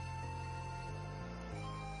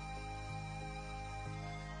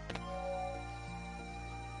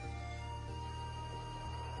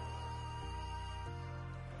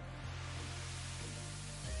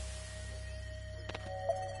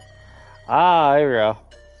 Ah, here we go.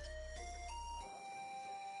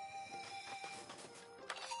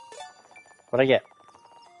 What'd I get?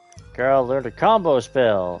 Girl learned a combo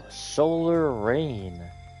spell. Solar Rain.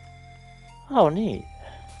 Oh, neat.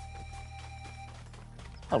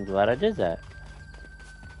 I'm glad I did that.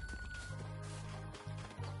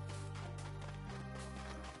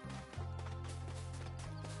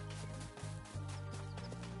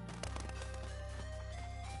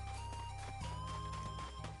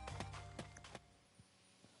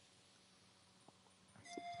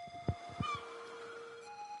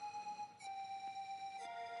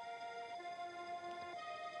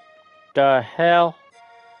 The hell?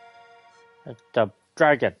 It's the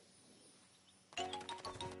dragon.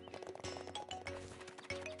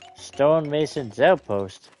 Stonemason's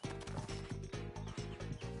outpost.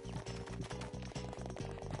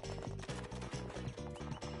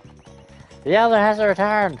 The elder has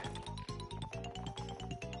returned.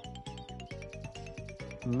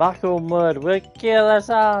 Mako Mud will kill us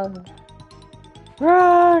all.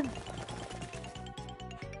 Run!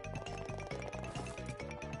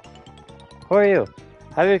 Who are you?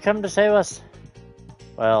 Have you come to save us?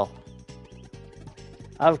 Well,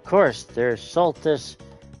 of course, they're Solstice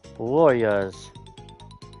warriors.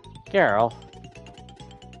 Carol.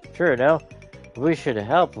 Sure, no. We should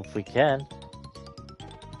help if we can.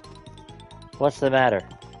 What's the matter?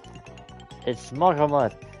 It's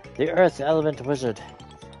Moorlands, the Earth Element Wizard.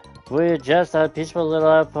 We're just a peaceful little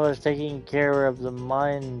outpost taking care of the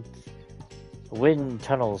wind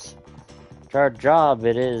tunnels. Our job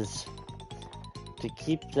it is to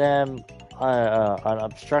keep them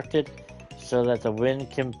unobstructed so that the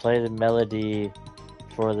wind can play the melody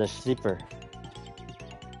for the sleeper.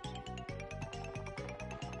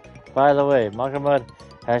 By the way, Moorlands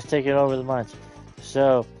has taken over the mines,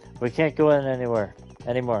 so we can't go in anymore.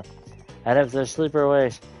 And if the sleeper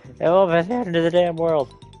wakes, it won't be the end of the damn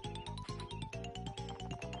world.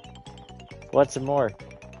 What's more,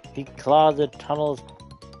 he's clawed the tunnel,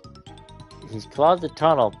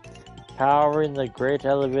 powering the great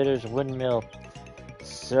elevator's windmill,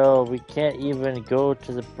 so we can't even go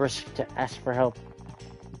to the brisk to ask for help.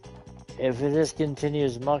 If this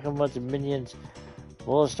continues, Moorlands minions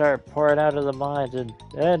will start pouring out of the mines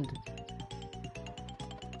and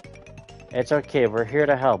it's okay, we're here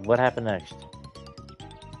to help. What happened next?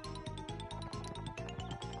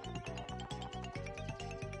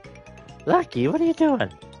 Lucky, what are you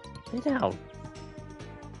doing? Lay down.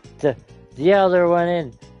 The elder went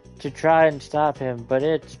in to try and stop him, but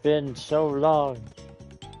it's been so long.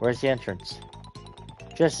 Where's the entrance?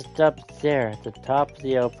 Just up there at the top of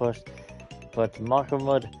the outpost, but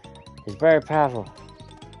Moorlands is very powerful.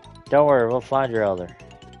 Don't worry, we'll find your elder.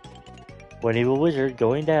 One evil wizard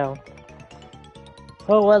going down.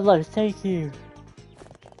 Oh, what luck, thank you.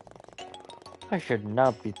 I should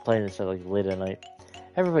not be playing this at like late at night.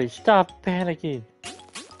 Everybody stop panicking.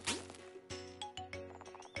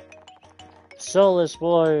 Soulless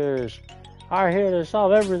warriors are here to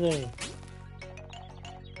solve everything.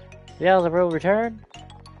 The Algebra will return.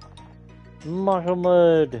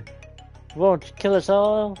 Muhammad won't kill us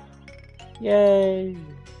all. Yay!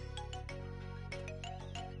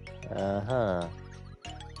 Uh-huh.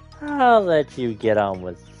 I'll let you get on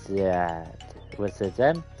with that. With it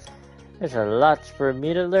then. There's a lot for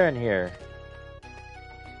me to learn here.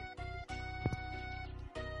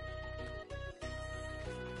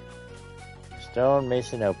 Stone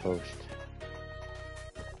Mason Outpost.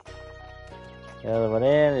 The other one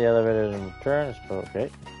in, the elevator doesn't return. Okay.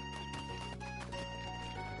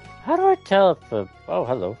 How do I tell if oh,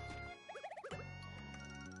 hello.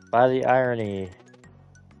 By the irony.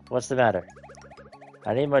 What's the matter?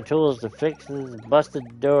 I need my tools to fix this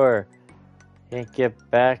busted door. Can't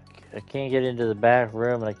get back. I can't get into the back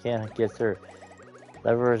room and I can't get through.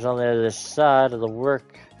 Lever is on the other side of the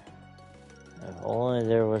work. If only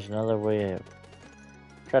there was another way out.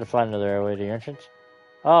 Try to find another way to the entrance.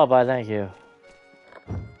 Oh, bye, thank you.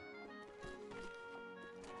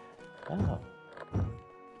 Oh.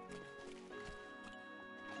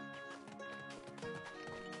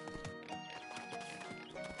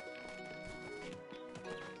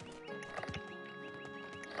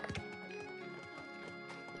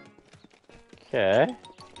 Okay.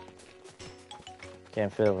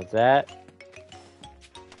 Can't fiddle with that.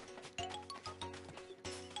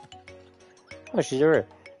 Oh, she's over.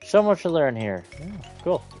 So much to learn here. Oh,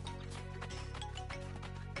 cool.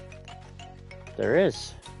 There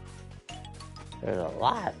is. There's a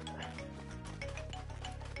lot.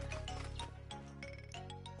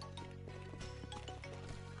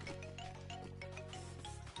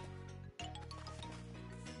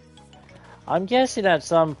 I'm guessing at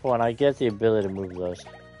some point I get the ability to move those.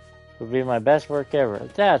 Would be my best work ever.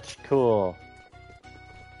 That's cool.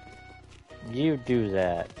 You do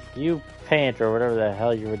that. You paint or whatever the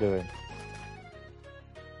hell you were doing.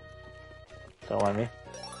 Don't mind me.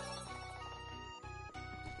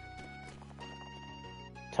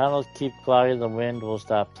 Tunnels keep clogging, the wind will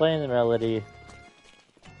stop playing the melody.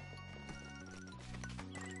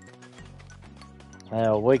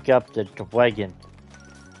 I'll wake up the wagon.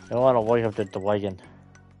 I don't want to wake up the wagon.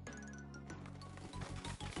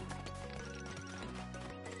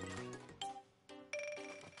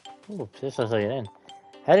 Ooh, this looks like an inn.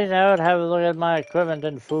 Heading out, have a look at my equipment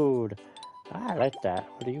and food. I like that.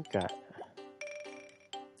 What do you got?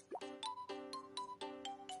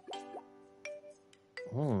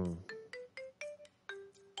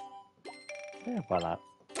 Yeah, why not?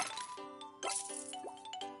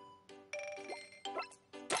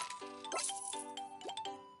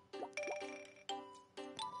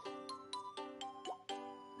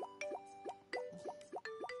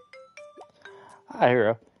 Ah, here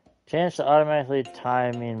we go. Chance to automatically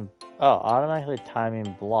timing. Oh, automatically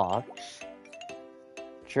timing blocks.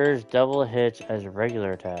 Ensures double hits as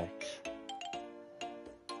regular attacks.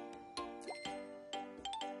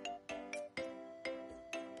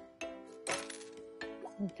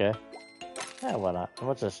 Okay. Yeah, why not?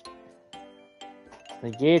 What's this?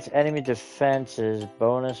 Negates enemy defenses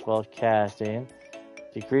bonus while casting.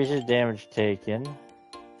 Decreases damage taken.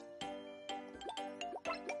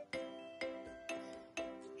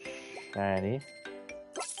 Shiny.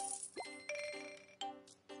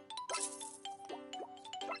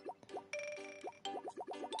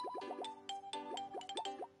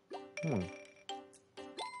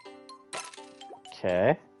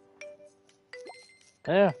 Okay.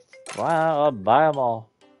 Yeah. Wow, I'll buy them all.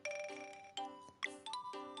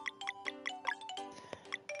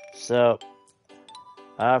 So,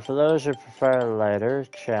 for those who prefer lighter,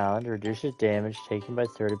 challenge reduces damage taken by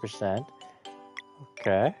 30%.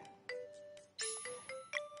 Okay.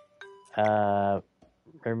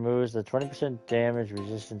 Removes the 20% damage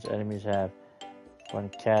resistance enemies have when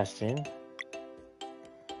casting.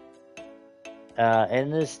 In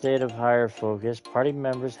this state of higher focus, party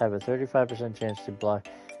members have a 35% chance to block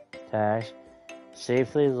attacks.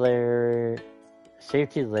 Safety layer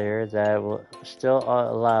that will still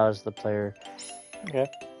allows the player. Okay.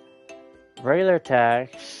 Regular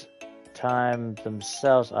attacks time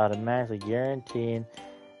themselves automatically, guaranteeing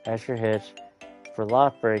extra hits for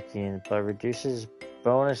lock breaking, but reduces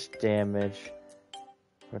bonus damage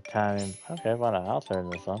for timing. Okay, why not? I'll turn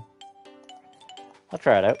this on. I'll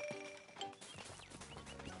try it out.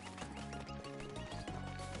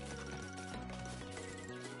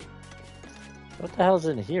 What the hell's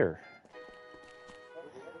in here?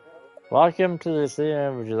 Welcome to this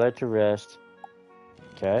inn. Would you like to rest?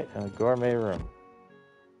 Okay, and a gourmet room.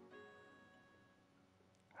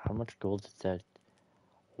 How much gold is that?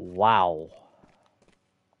 Wow.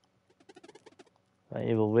 My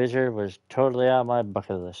evil wizard was totally on my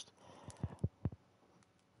bucket list.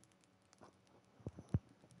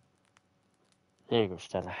 There you go,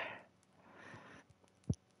 Stella.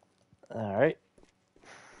 Alright.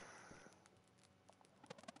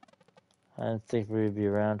 I didn't think we'd be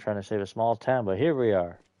around trying to save a small town, but here we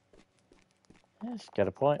are. Yeah, it's got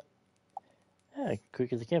a point. Yeah,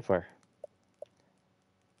 quick as a campfire.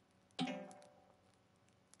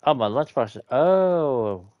 Oh, my lunchbox.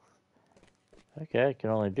 Oh. Okay, I can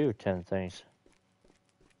only do 10 things.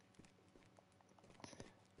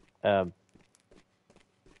 Oh,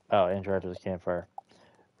 interact with the campfire.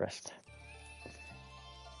 Rest.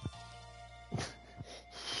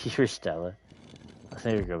 You're Stella.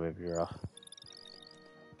 There you go, baby girl.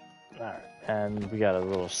 Alright, and we got a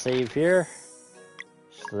little save here.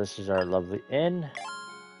 So this is our lovely inn.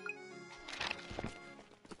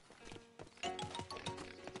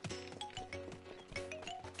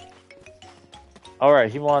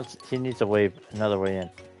 Alright, he needs another way in.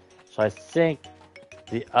 So I think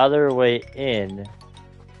the other way in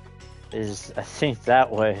is, I think,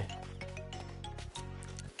 that way.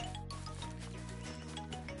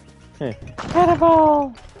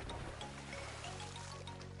 Cannibal!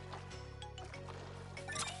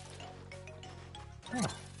 Oh,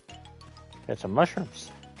 got some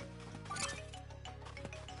mushrooms.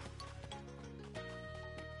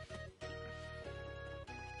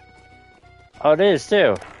 Oh, it is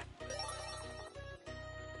too.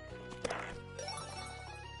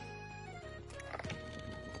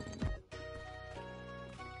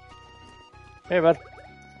 Hey, bud.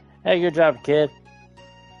 Hey, good job, kid.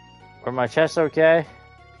 Were my chest okay?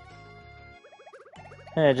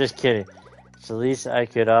 Hey, just kidding. It's the least I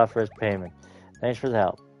could offer as payment. Thanks for the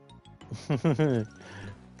help. I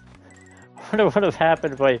wonder what would have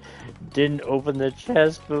happened if I didn't open the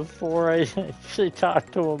chest before I actually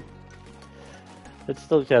talked to him. It's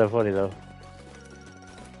still kind of funny, though.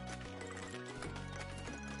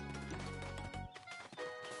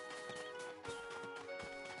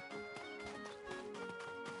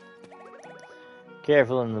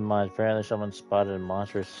 Careful in the mines. Apparently someone spotted a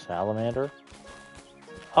monstrous salamander.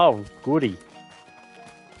 Oh, goody.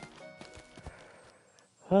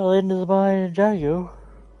 Well, into the mine and down you.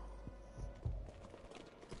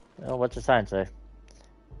 Oh, what's the sign say?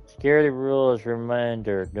 Security rules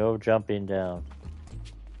reminder, no jumping down.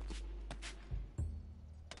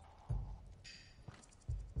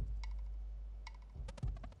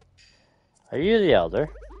 Are you the elder?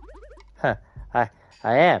 Huh, I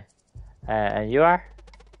am. And you are?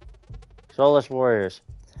 Soulless warriors.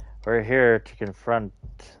 We're here to confront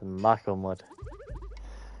Moorlands.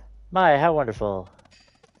 My, how wonderful.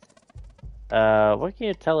 What can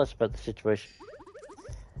you tell us about the situation?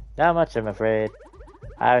 Not much, I'm afraid.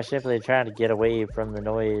 I was simply trying to get away from the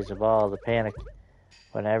noise of all the panic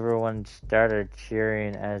when everyone started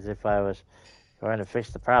cheering as if I was going to fix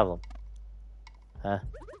the problem. Huh?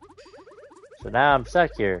 So now I'm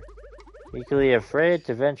stuck here, equally afraid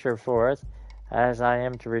to venture forth as I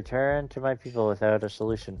am to return to my people without a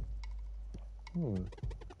solution.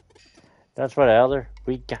 That's what, Elder.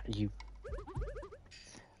 We got you.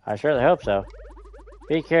 I certainly hope so.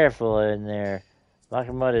 Be careful in there.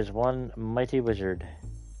 Moorlands is one mighty wizard.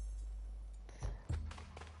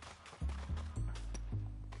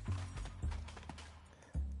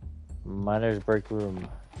 Miner's break room.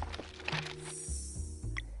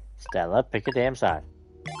 Stella, pick a damn side.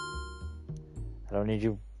 I don't need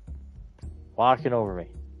you walking over me.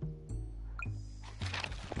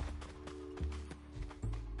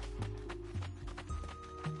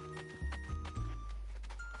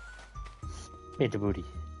 Hit the booty.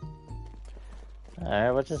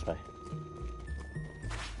 Alright, what's this way?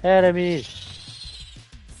 Enemies!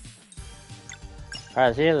 Alright,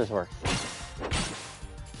 let's see how this works.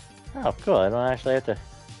 Oh, cool, I don't actually have to...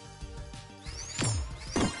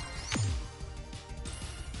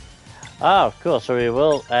 Oh, cool, so we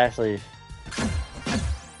will actually...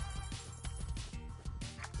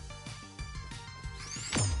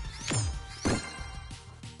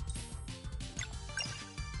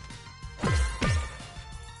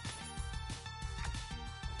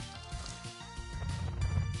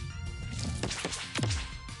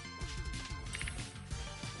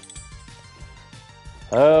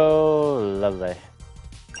 Oh, lovely.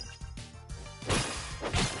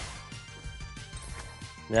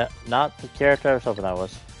 Yeah, not the character I was hoping I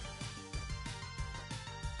was.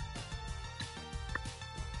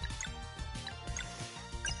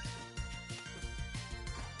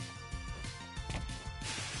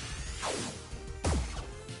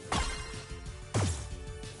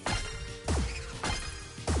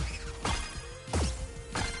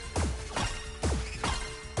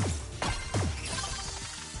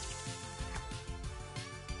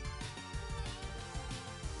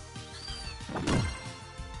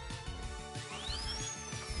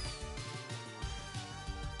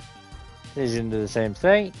 He's into the same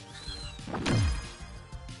thing.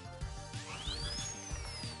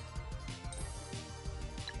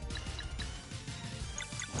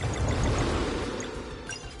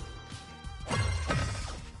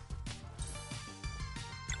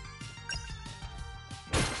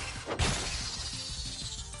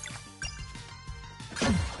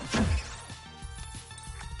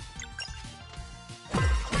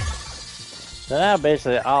 So now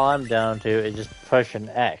basically all I'm down to is just pushing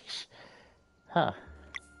X. Huh.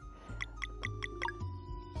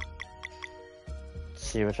 Let's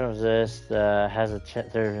see, which one is this? Has a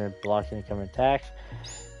there's blocking incoming attacks.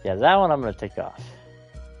 Yeah, that one I'm going to take off.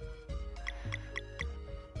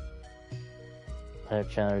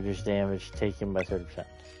 Channel reduce damage taken by 30%.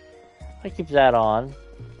 I keep that on.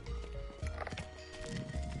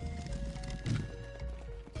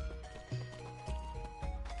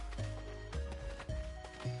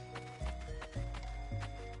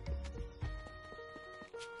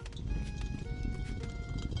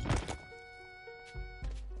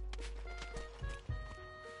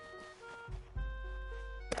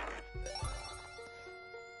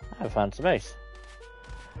 I found some eggs.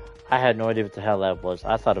 I had no idea what the hell that was.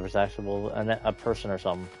 I thought it was actually a person or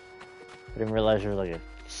something. I didn't realize there was like a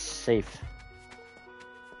safe.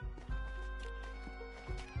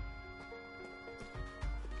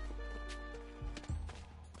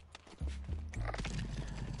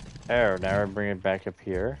 There, now we bring it back up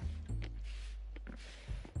here.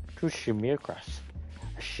 To shimmy across.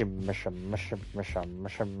 Shimmy, shimmy, shimmy, shimmy,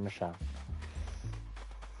 shimmy, shimmy.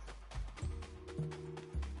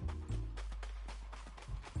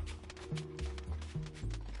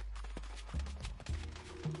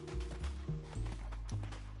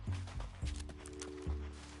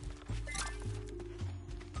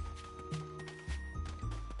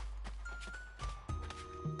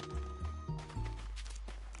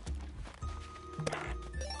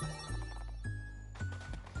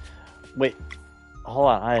 Wait, hold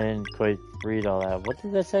on, I didn't quite read all that. What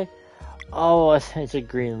did they say? Oh, it's a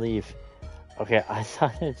green leaf. Okay, I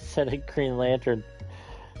thought it said a green lantern.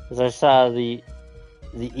 Because I saw the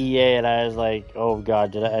EA and I was like, oh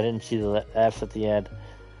god, I didn't see the F at the end.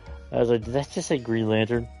 I was like, did that just say green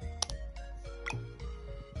lantern?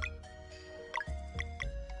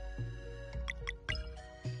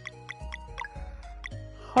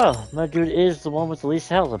 Well, my dude is the one with the least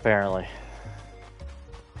health, apparently.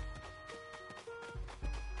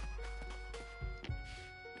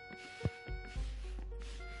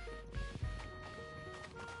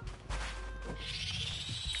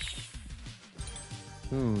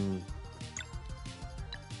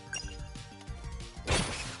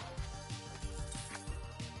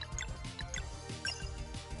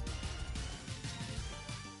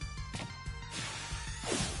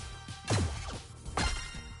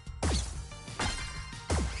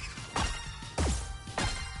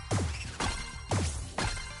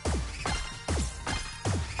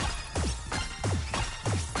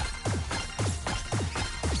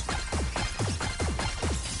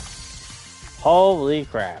 Holy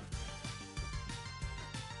crap.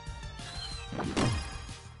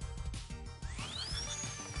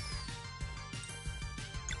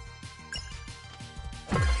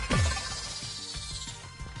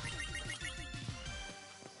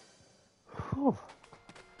 Whew.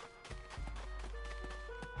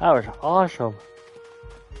 That was awesome.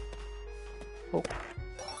 Oh.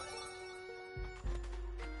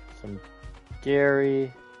 Some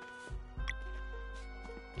dairy.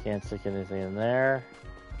 Can't stick anything in there.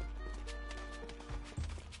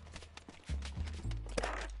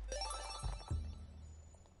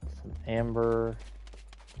 Some amber.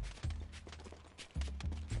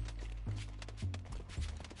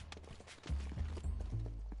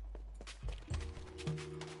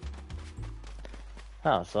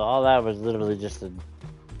 Oh, so all that was literally just to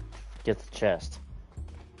get the chest.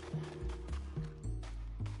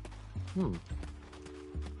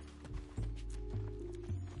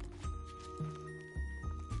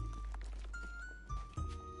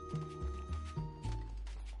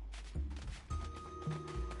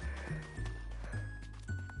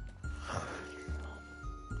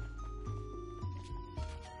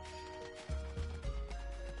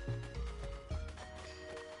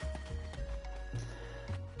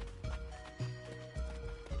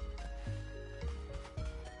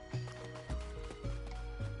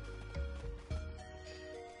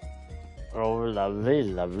 Oh, lovely,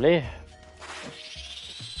 lovely.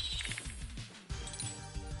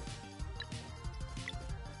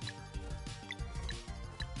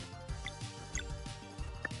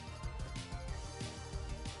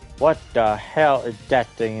 What the hell is that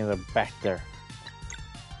thing in the back there?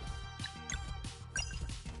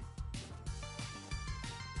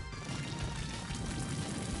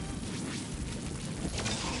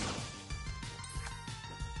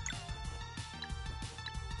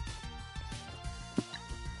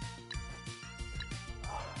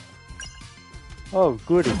 Oh,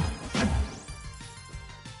 goody.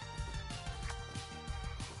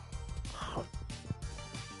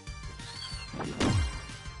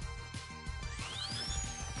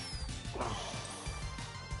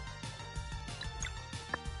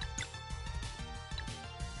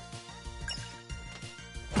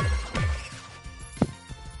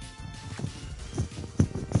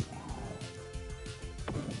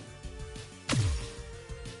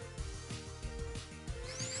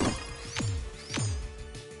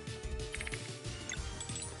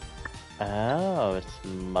 Oh, it's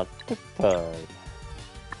multiple.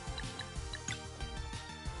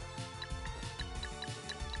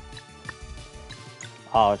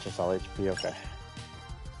 Oh, it's just all HP, okay.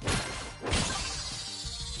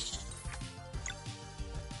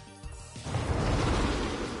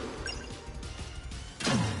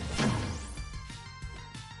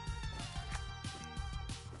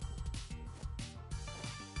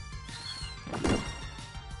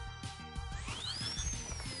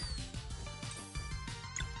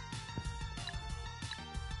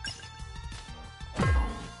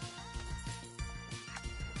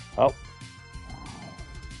 Oh.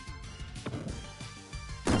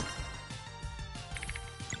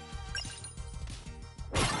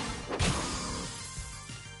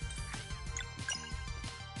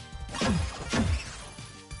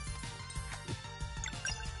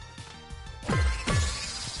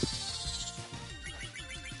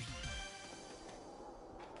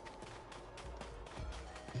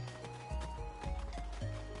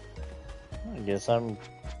 I guess I'm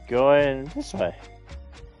going this way.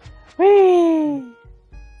 Whee!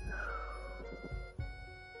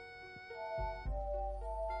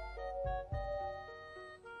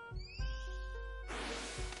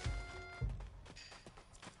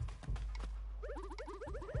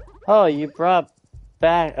 Oh, you brought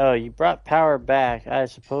power back. I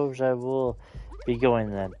suppose I will be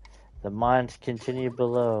going then. The mines continue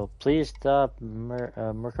below. Please stop,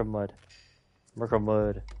 Merkamud.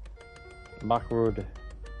 Makrud.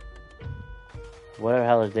 Whatever the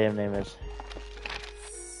hell his damn name is.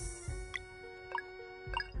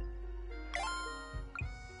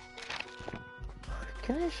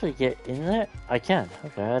 Can I actually get in there? I can.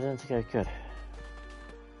 Okay, I didn't think I could.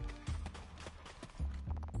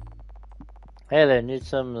 Hey there, need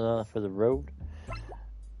some for the road?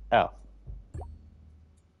 Oh.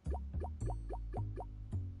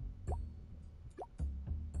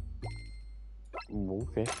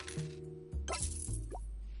 Okay.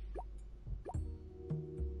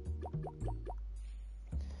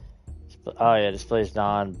 Oh yeah, displays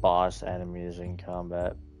non-boss enemies in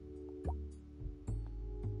combat.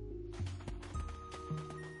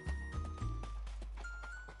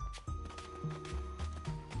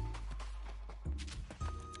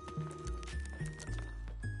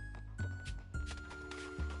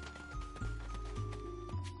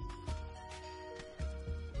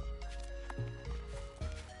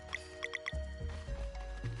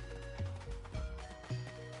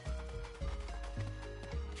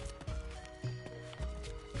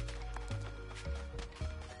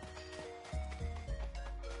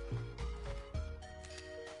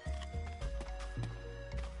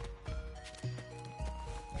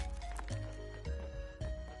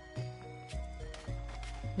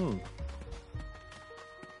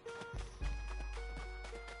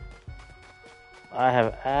 I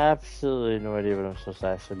have absolutely no idea what I'm supposed to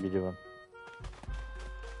actually be doing.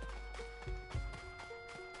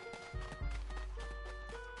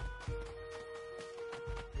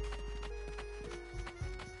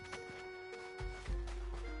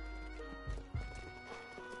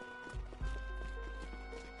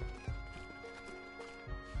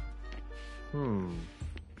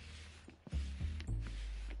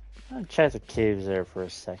 I'll check the caves there for a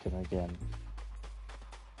second again.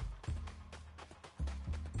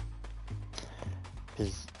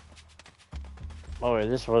 Oh wait,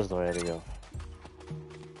 this was the way to go.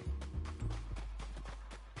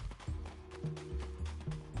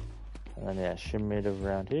 And then yeah, shimmy it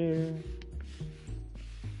around here.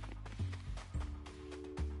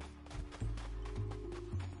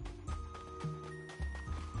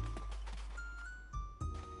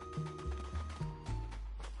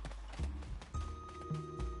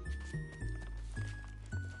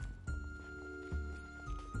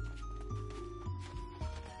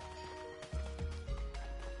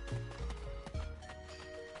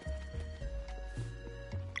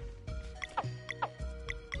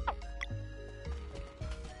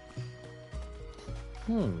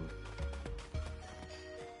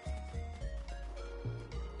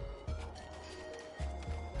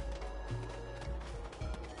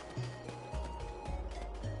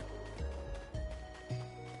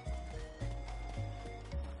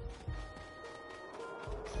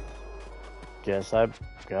 Guess I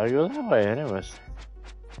gotta go that way anyways.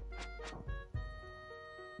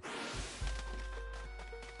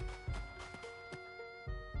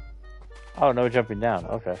 Oh, no jumping down.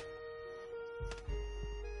 Okay.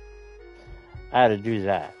 I had to do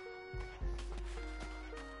that.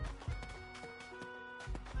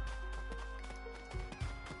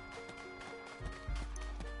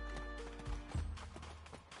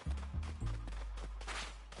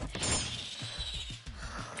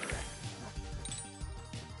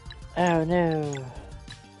 Oh no.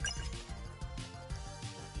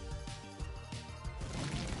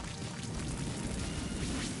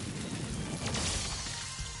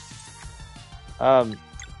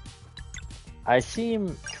 I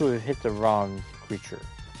seem to have hit the wrong creature.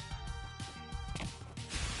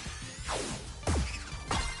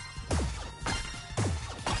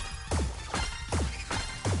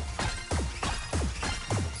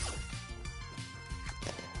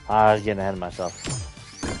 I was getting ahead of myself.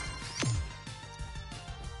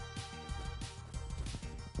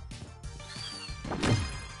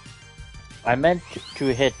 I meant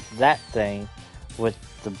to hit that thing with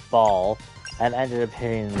the ball and ended up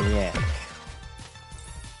hitting the ant.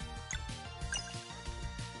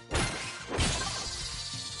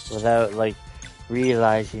 Without, like,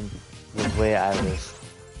 realizing the way I was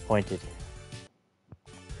pointed.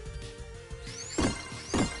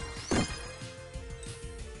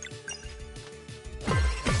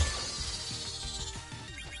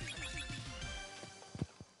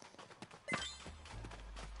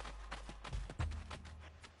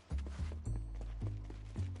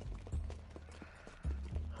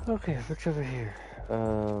 Okay, what's over here?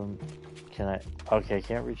 Can I? Okay, I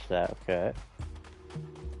can't reach that. Okay.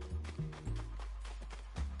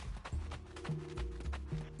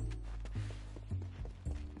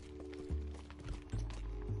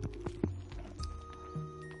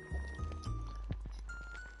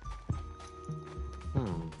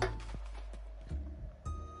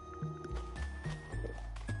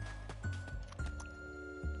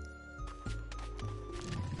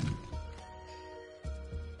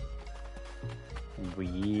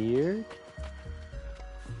 Weird.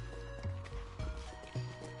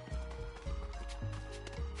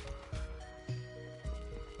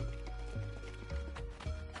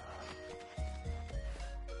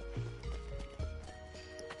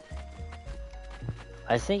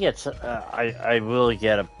 I think it's. I will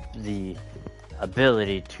get the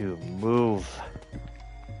ability to move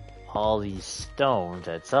all these stones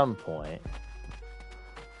at some point.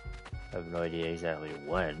 I have no idea exactly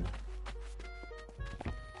when.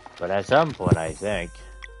 But at some point, I think.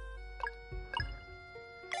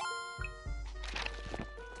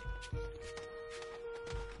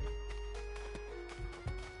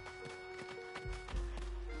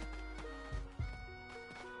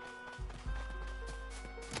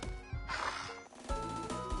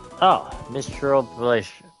 Oh, Mistral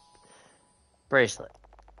Bracelet.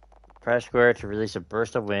 Press square to release a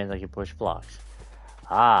burst of wind that can push blocks.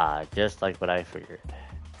 Ah, just like what I figured.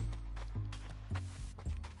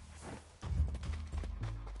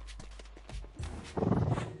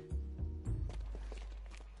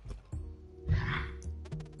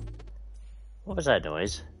 What was that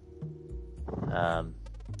noise?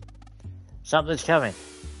 Something's coming.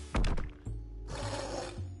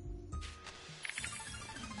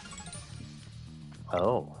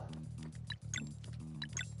 Oh.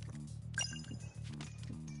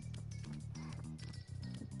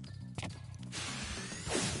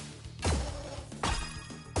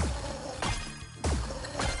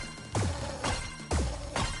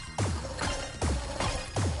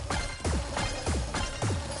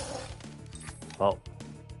 Oh.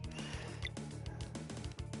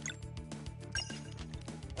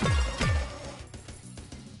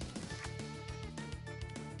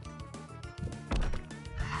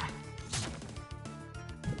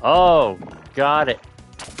 Oh, got it.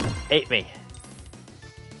 Ate me.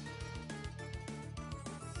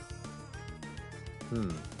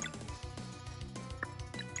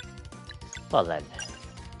 Well then.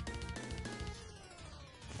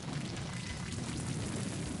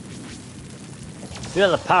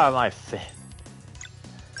 Feel the power of my fist.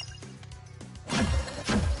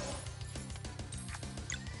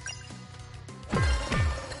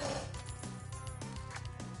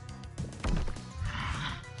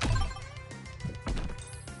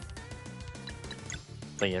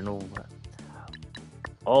 But you know what?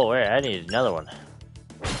 Oh, wait, I need another one.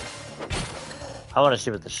 I want to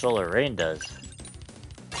see what the solar rain does.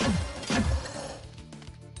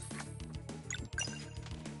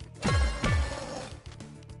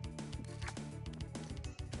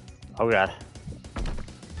 Oh god.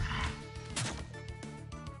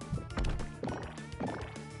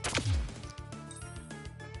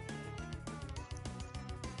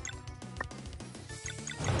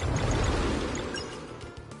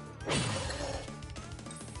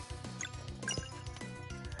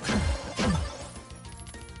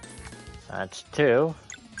 That's 2.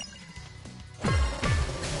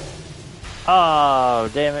 Oh,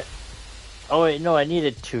 damn it. Oh, wait, no, I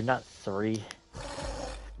needed 2, not 3.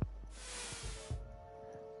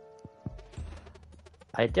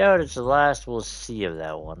 I doubt it's the last we'll see of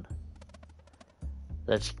that one.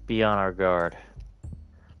 Let's be on our guard.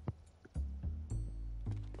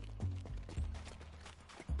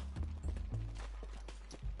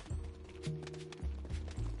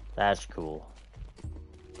 That's cool.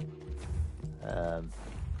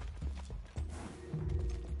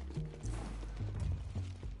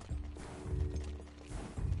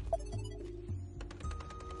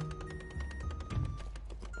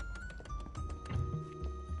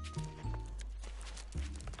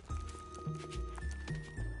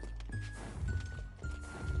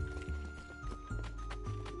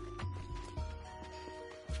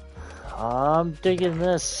 I'm digging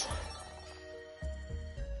this.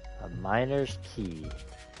 A miner's key.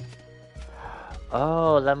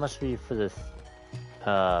 Oh, that must be for the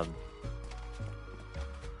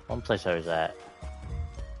one place I was at.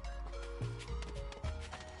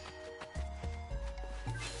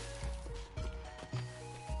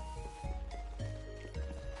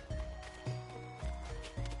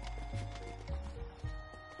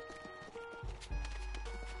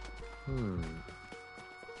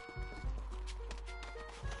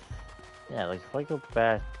 Yeah, like if I go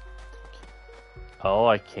back... Oh,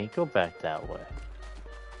 I can't go back that way.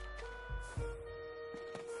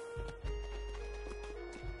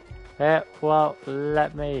 Well,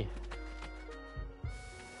 let me...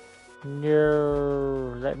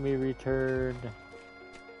 No, let me return.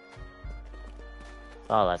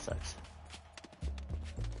 Oh, that sucks.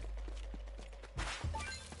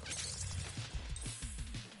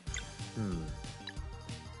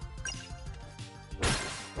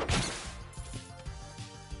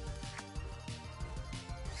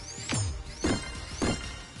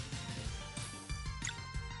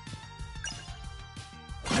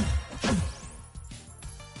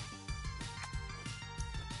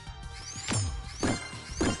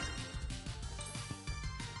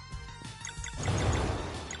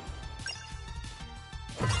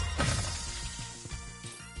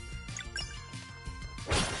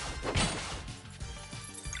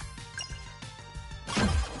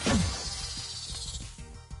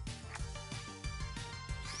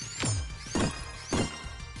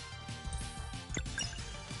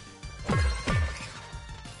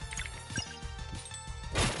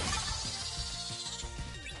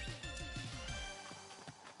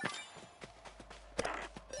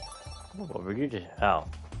 What were you doing? Oh.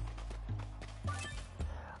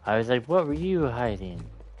 I was like, what were you hiding?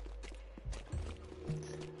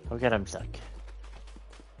 Oh god, I'm stuck.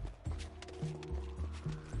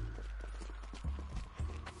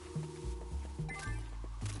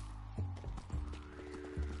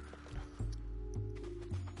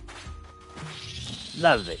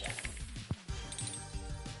 Lovely.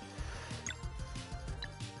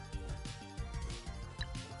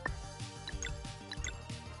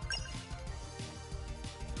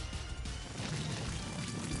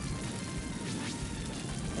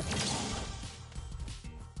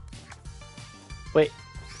 Wait,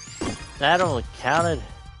 that only counted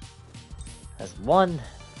as 1.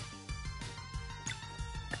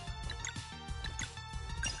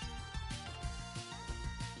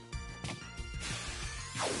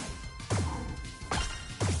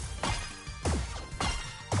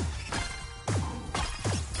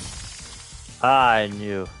 I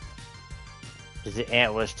knew. Because the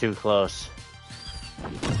ant was too close.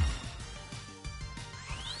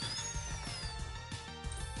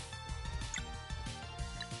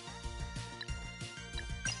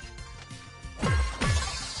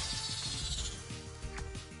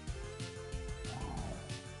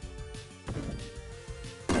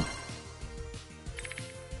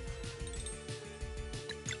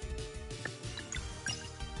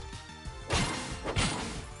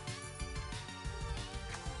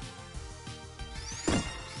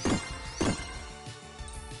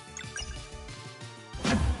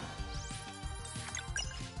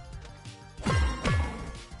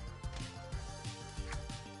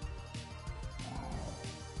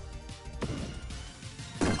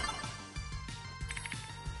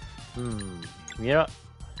 You know,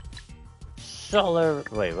 solar.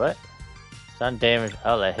 Wait, what? Sun damage.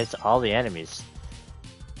 Oh, that hits all the enemies.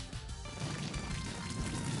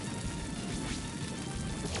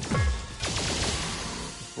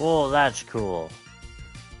 Whoa, that's cool.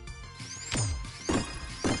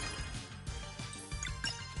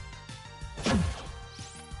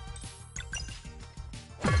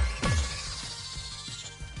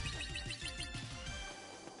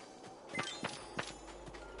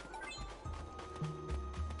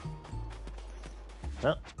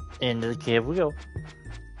 Well, into the cave we go.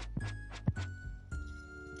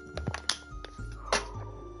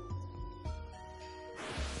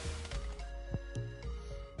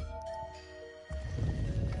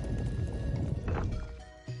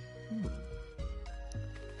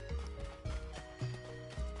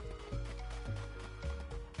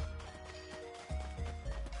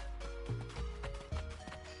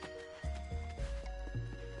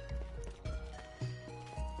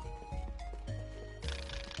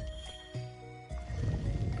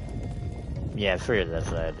 Yeah, I figured that's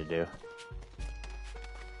what I had to do.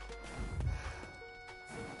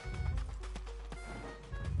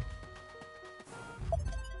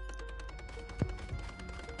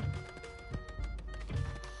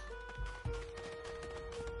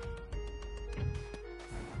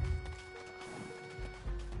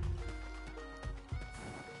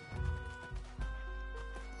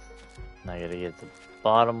 Now I gotta get the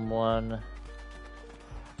bottom one,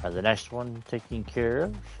 or the next one taken care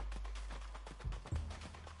of.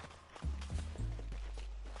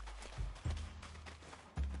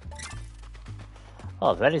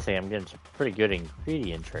 Oh, if anything, I'm getting some pretty good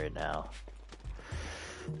ingredients right now.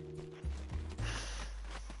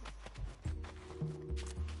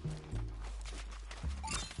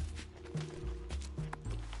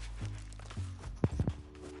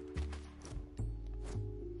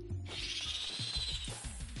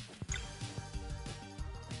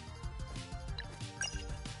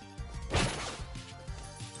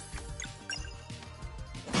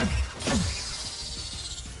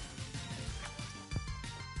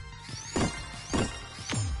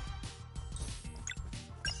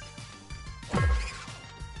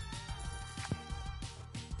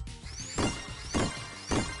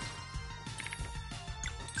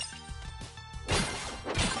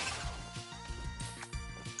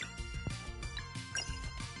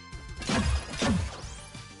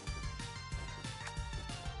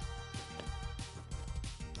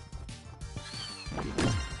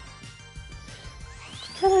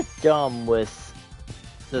 Kind of dumb with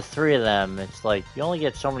the three of them. It's like you only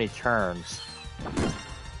get so many turns,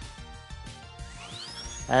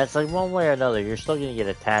 and it's like one way or another, you're still gonna get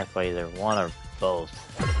attacked by either one or both.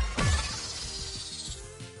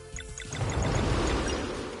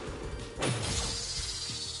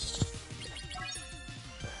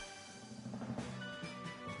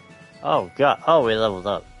 Oh god! Oh, we leveled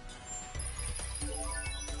up.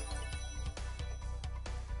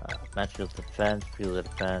 Magical defense, pure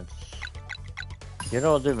defense. You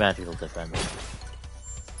know, I'll do magical defense.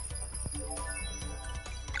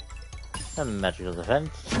 And magical defense.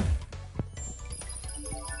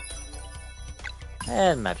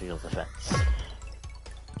 And magical defense.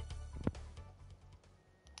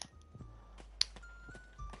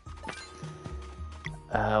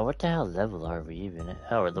 What the hell level are we even at?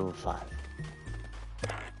 Oh, we're level 5.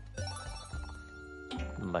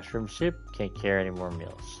 Mushroom soup, can't carry any more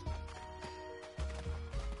meals.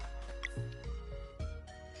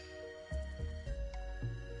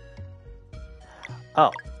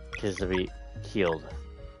 Oh, because to be healed.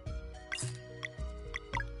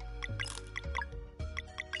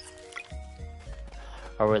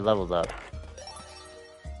 Or we leveled up.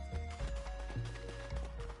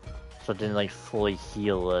 So it didn't like fully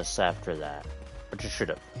heal us after that. Which it should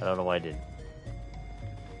have. I don't know why I didn't.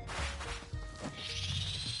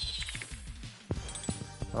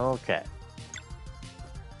 Okay.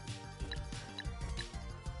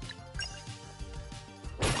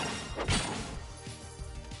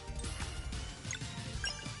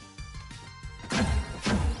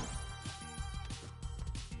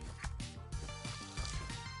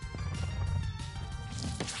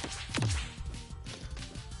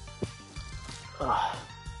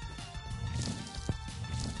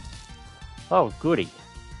 Oh, goody.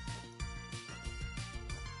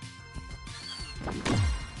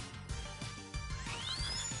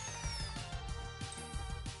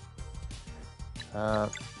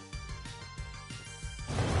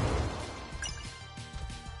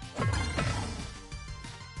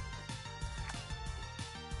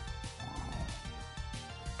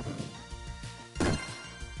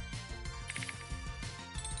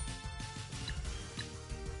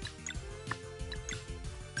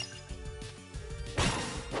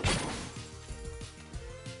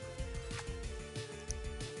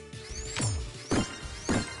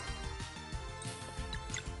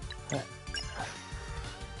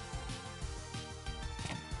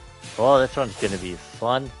 Oh, this one's gonna be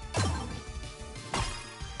fun.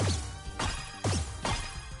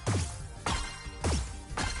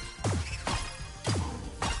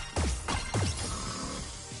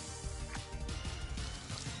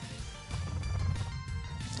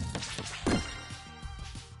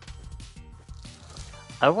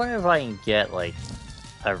 I wonder if I can get, like,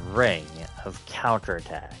 a ring of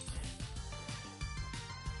counterattack.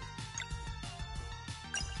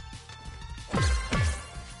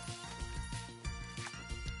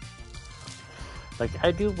 Like,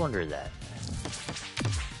 I do wonder that.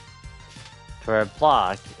 For a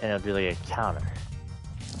block, and it'll do like a counter.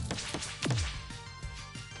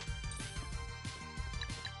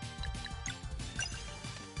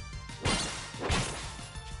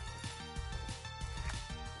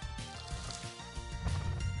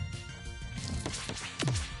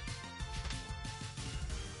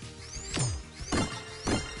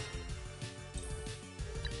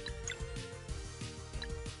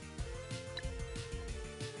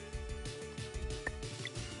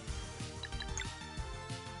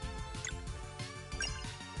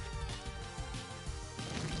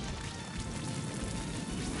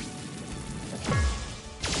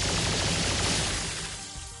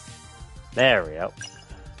 There we go.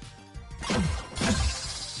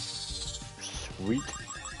 Sweet.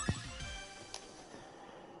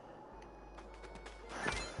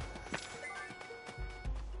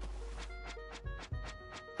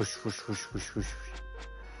 Whoosh, whoosh, whoosh, whoosh, whoosh.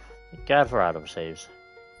 Thank God for auto saves.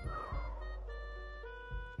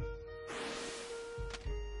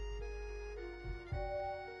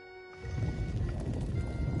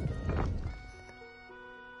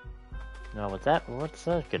 Now with that, what's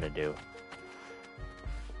that gonna do?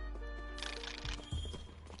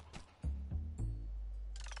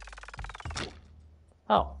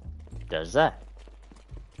 Oh, does that?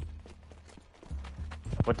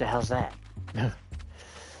 What the hell's that?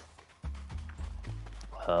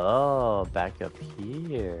 Oh, back up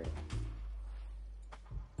here.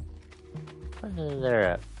 What is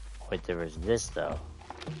there? Wait, there was this though.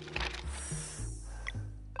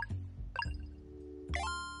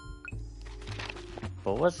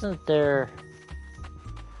 But wasn't there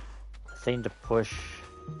a thing to push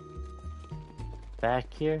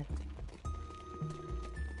back here?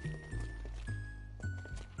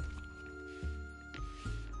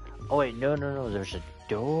 Oh wait, no, there's a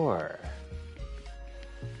door.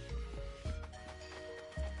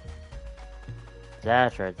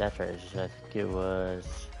 That's right, I think it was...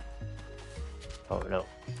 Oh no,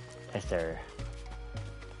 it's there.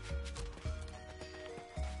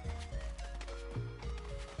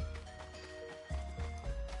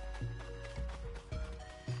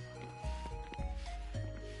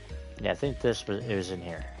 Yeah, I think it was in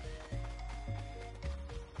here.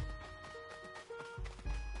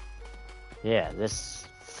 Yeah, this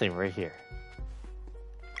thing right here.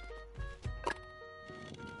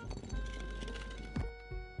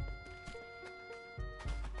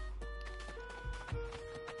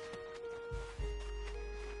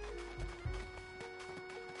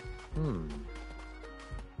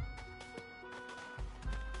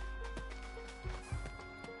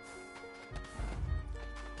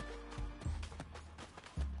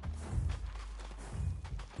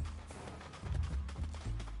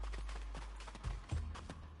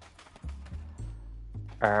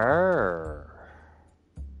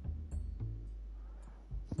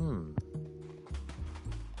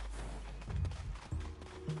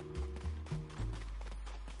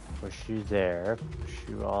 Push you there, push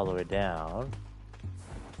you all the way down.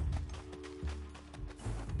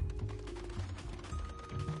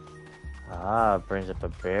 Ah, it brings up a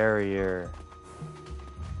barrier.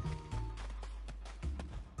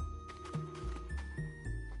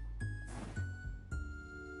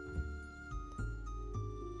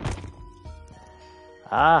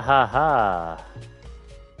 Ah ha ha.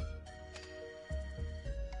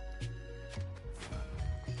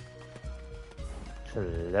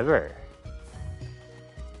 Clever.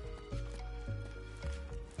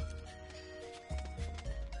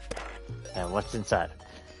 And what's inside?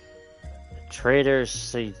 Trader's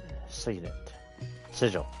signet.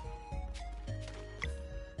 Sigil.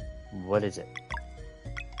 What is it?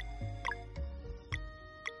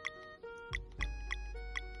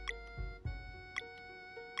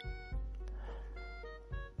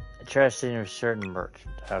 Trust in a certain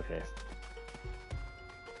merchant. Okay.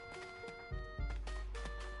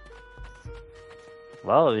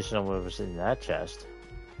 Well, at least I know what was in that chest.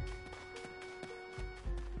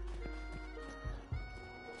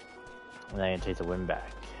 And I can take the wind back.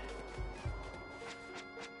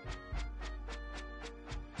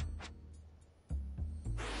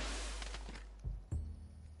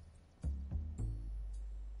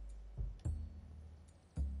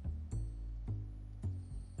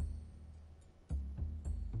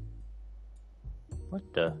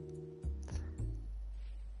 What the?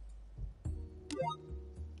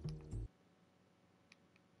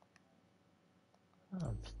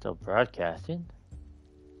 Broadcasting?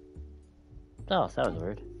 Oh, that was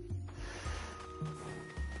weird.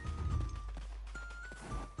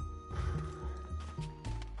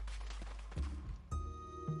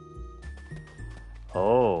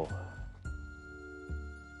 Oh.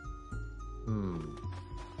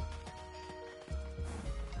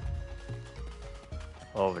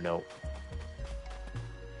 Oh, no.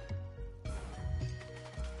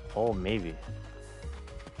 Oh, maybe.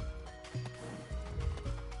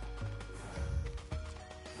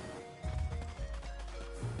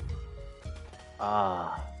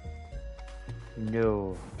 Ah.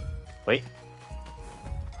 No. Wait.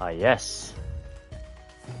 Ah, yes.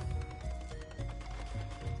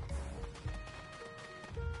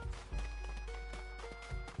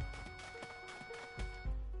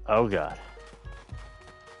 Oh, God.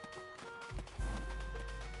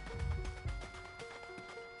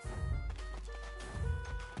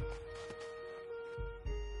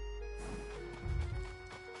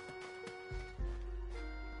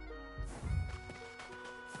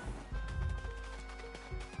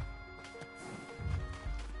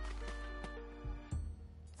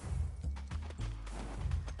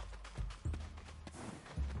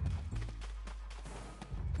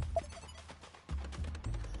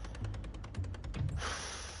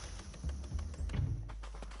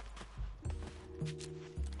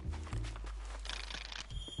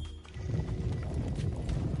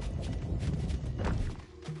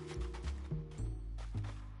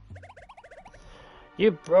 You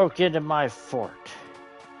broke into my fort.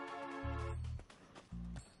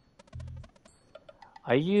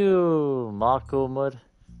 Are you Makumud?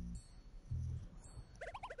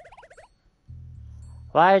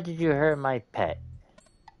 Why did you hurt my pet?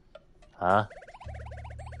 Huh?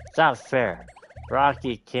 It's not fair.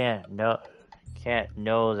 Rocky can't know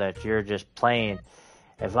that you're just playing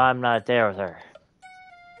if I'm not there with her.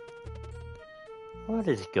 What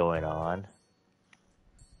is going on?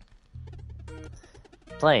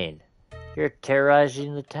 Playing. You're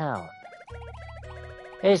terrorizing the town.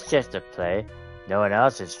 It's just a play. No one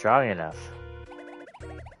else is strong enough.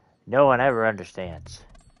 No one ever understands.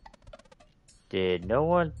 Did no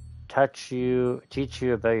one teach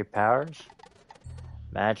you about your powers?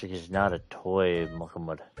 Magic is not a toy,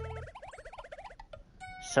 Muhammad.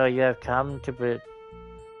 So you have come to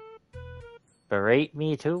berate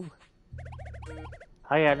me too?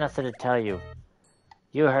 I got nothing to tell you.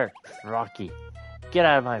 You hurt Rocky. Get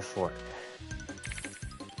out of my fort.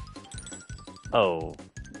 Oh.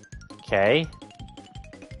 Okay.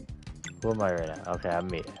 Who am I right now? Okay, I'm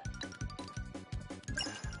me.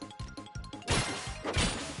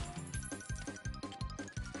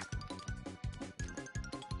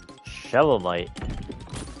 Shovel Knight.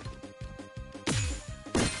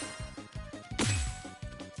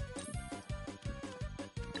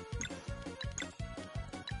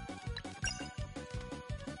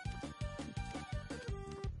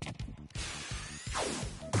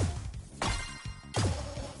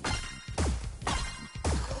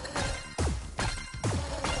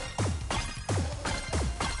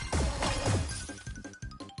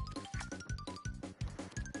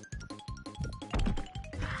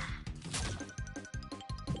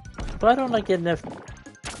 Why don't I get enough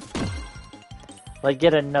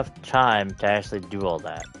time to actually do all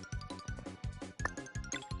that?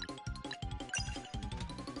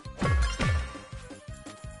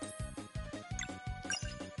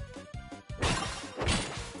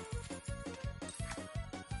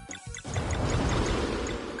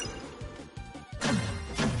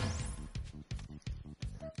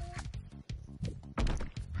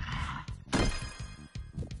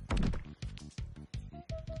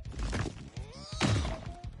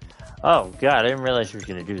 Oh god, I didn't realize she was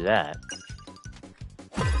gonna do that.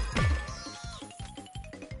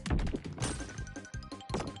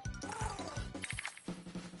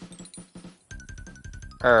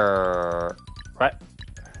 What?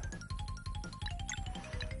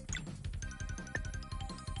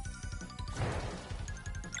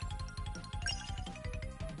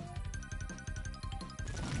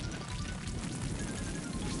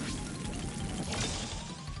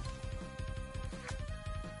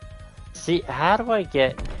 See, how do I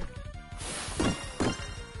get...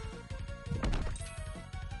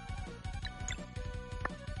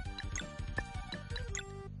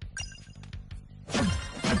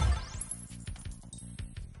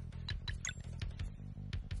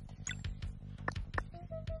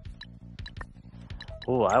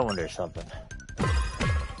 Ooh, I wonder something.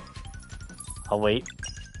 I'll wait.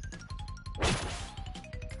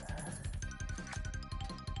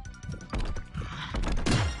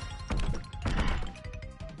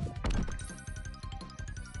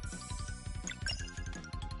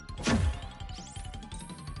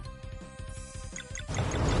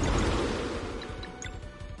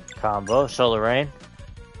 Combo, Solar Rain.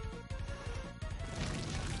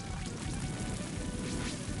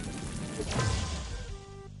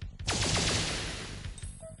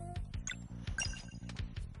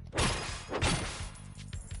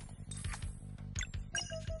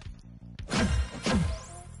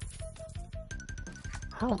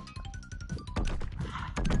 How?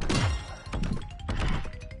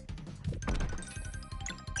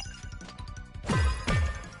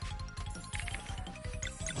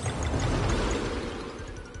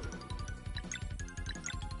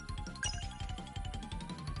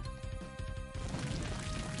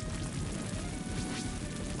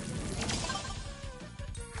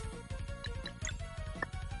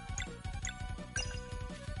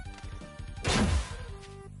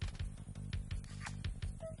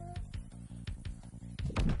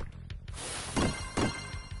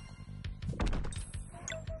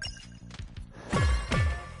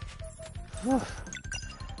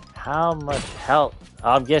 How much health?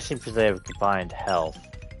 I'm guessing because they have combined health.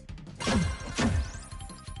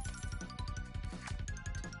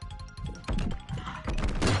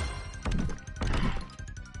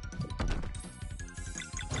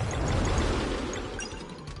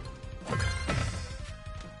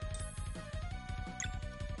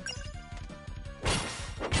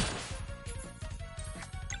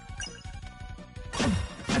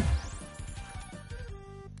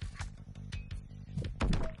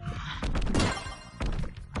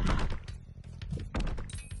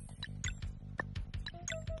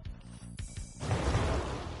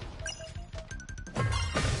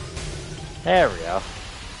 There we go.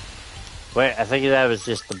 Wait, I think that was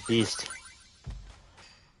just the beast.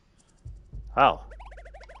 Oh.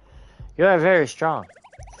 You are very strong.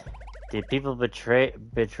 Did people betray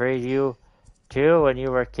you too when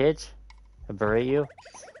you were kids? And berate you?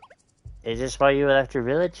 Is this why you left your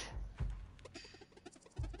village?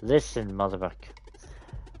 Listen, motherfucker.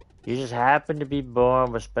 You just happened to be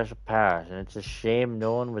born with special powers, and it's a shame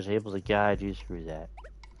no one was able to guide you through that.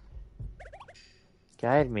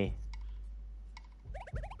 Guide me.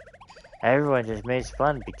 Everyone just makes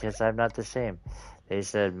fun because I'm not the same. They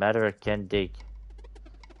said Madara can dig.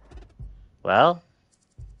 Well,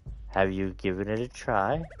 have you given it a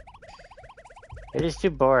try? It is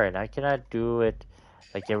too boring. I cannot do it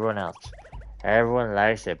like everyone else. Everyone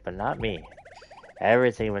likes it, but not me.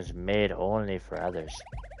 Everything was made only for others.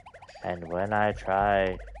 And when I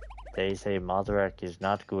try, they say Madara is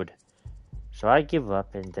not good. So I give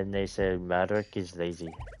up, and then they say Madara is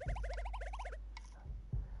lazy.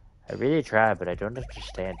 I really try, but I don't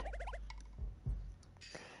understand.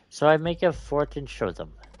 So I make a fort and show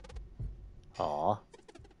them. Aw.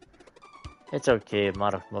 It's okay,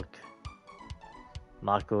 Makumud.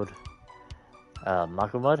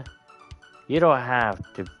 You don't have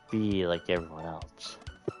to be like everyone else.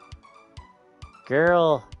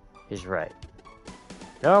 Girl is right.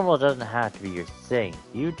 Normal doesn't have to be your thing.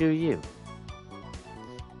 You do you.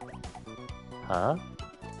 Huh?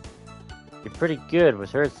 You're pretty good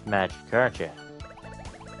with earth magic, aren't you?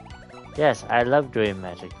 Yes, I love doing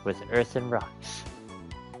magic with earth and rocks.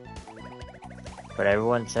 But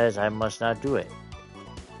everyone says I must not do it.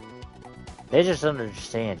 They just don't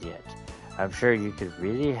understand yet. I'm sure you could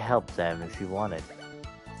really help them if you wanted.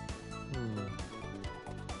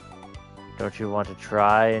 Don't you want to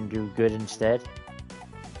try and do good instead?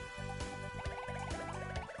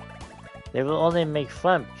 They will only make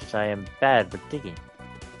fun because I am bad with digging.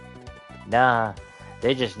 Nah,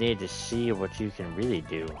 they just need to see what you can really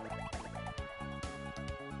do.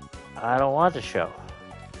 I don't want to show.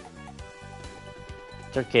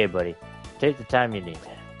 It's okay, buddy. Take the time you need.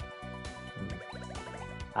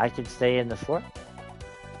 I can stay in the fort?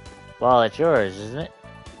 Well, it's yours, isn't it?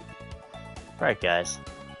 Right, guys.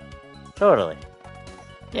 Totally.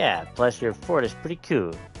 Yeah, plus your fort is pretty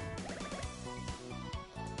cool.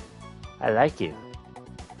 I like you.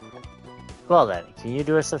 Well then, can you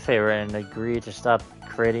do us a favor and agree to stop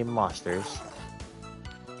creating monsters?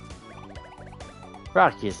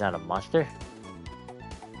 Rocky is not a monster.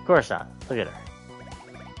 Of course not. Look at her.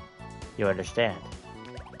 You understand.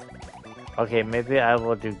 Okay, maybe I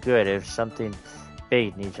will do good if something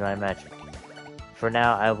big needs my magic. For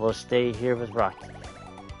now, I will stay here with Rocky.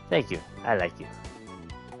 Thank you. I like you.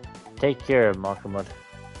 Take care, Makumud.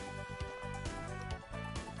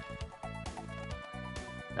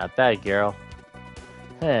 Not bad, girl.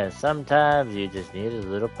 Sometimes you just need a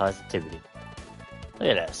little positivity. Look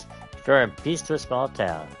at us, restoring peace to a small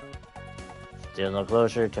town. Still no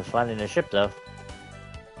closer to finding a ship, though.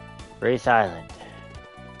 Wraith Island.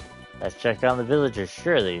 Let's check on the villagers.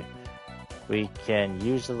 Surely we can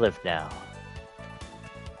use the lift now.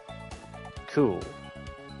 Cool.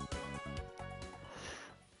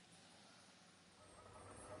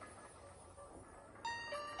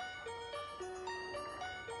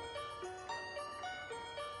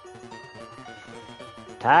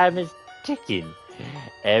 time is ticking.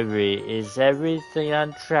 Is everything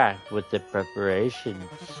on track with the preparations?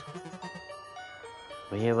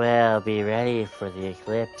 We will be ready for the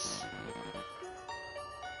eclipse.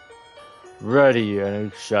 Ready and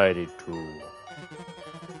excited too.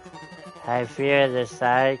 I fear the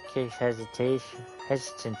sidekick's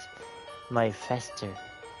hesitance might fester.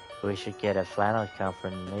 We should get a final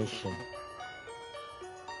confirmation.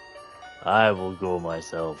 I will go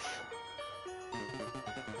myself.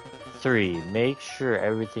 3. Make sure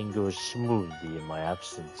everything goes smoothly in my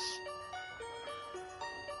absence.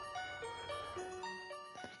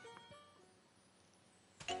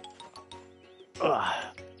 Ugh.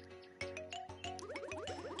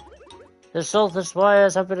 The Sultan's boy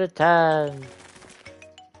is up at a time.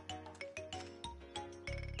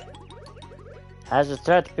 Has the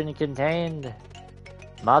threat been contained?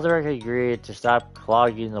 Motherwick agreed to stop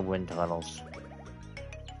clogging the wind tunnels.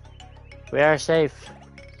 We are safe.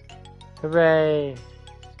 Hooray!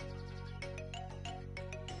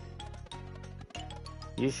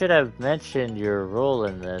 You should have mentioned your role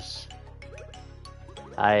in this.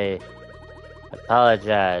 I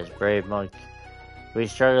apologize, brave monk. We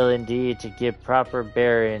struggle indeed to give proper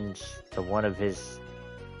bearings to one of his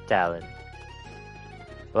talent.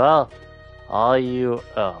 Well, you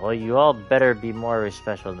all better be more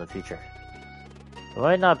respectful in the future. I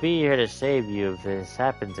might not be here to save you if this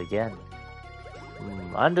happens again.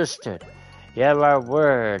 Understood. You have our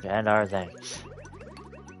word and our thanks.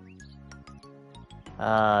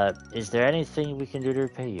 Is there anything we can do to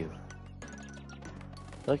repay you?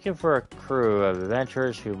 Looking for a crew of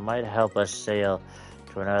adventurers who might help us sail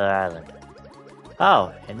to another island.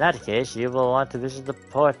 Oh, in that case, you will want to visit the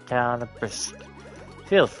port town of Brisk.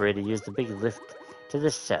 Feel free to use the big lift to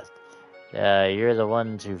the south. You're the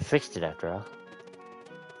ones who fixed it, after all.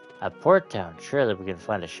 A port town, surely we can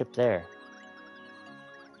find a ship there.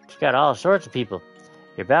 It's got all sorts of people.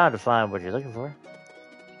 You're bound to find what you're looking for.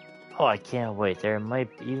 Oh, I can't wait. There might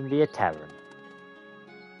even be a tavern.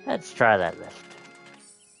 Let's try that lift.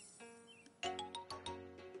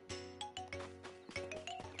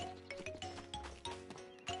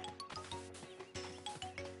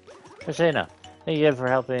 Just so you know, thank you again for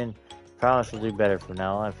helping. Promise we'll do better from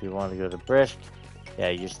now on. If you want to go to Brisk, yeah,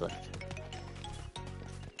 use lift.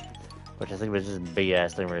 Which I think was this big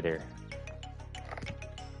ass thing right here.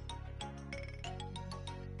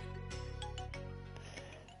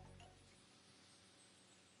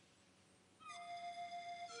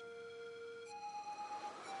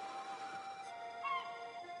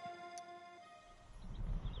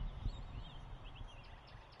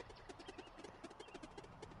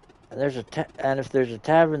 And if there's a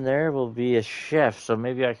tavern there, will be a chef, so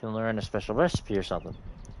maybe I can learn a special recipe or something.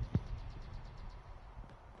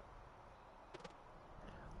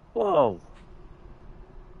 Whoa!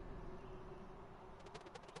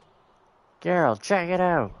 Geralt, check it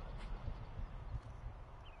out!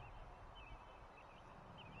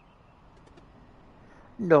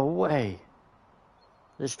 No way!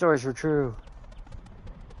 The stories were true.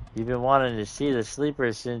 You've been wanting to see the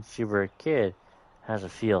sleeper since you were a kid. How's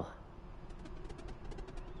it feel?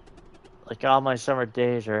 Like all my summer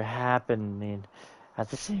days are happening at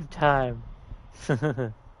the same time.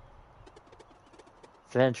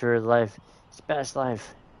 Adventure life is best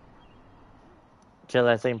life. Until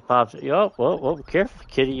that thing pops. Whoa, careful,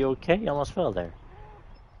 kitty, you okay? You almost fell there.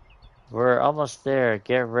 We're almost there.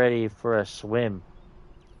 Get ready for a swim.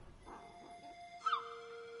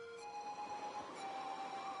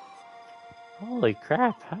 Holy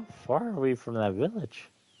crap, how far are we from that village?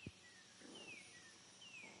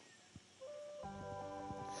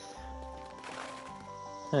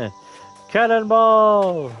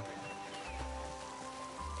 Cannonball!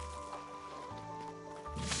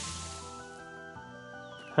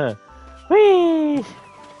 Whee!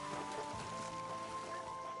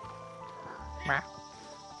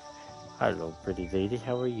 Hello, pretty lady.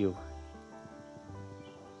 How are you?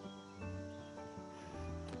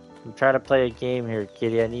 I'm trying to play a game here,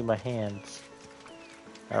 kitty. I need my hands.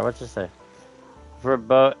 Alright, what's this say? For a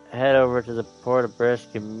boat, head over to the port of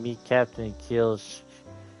Brisk and meet Captain Keel's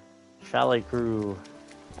chalet crew.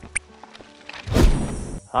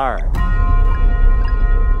 Alright.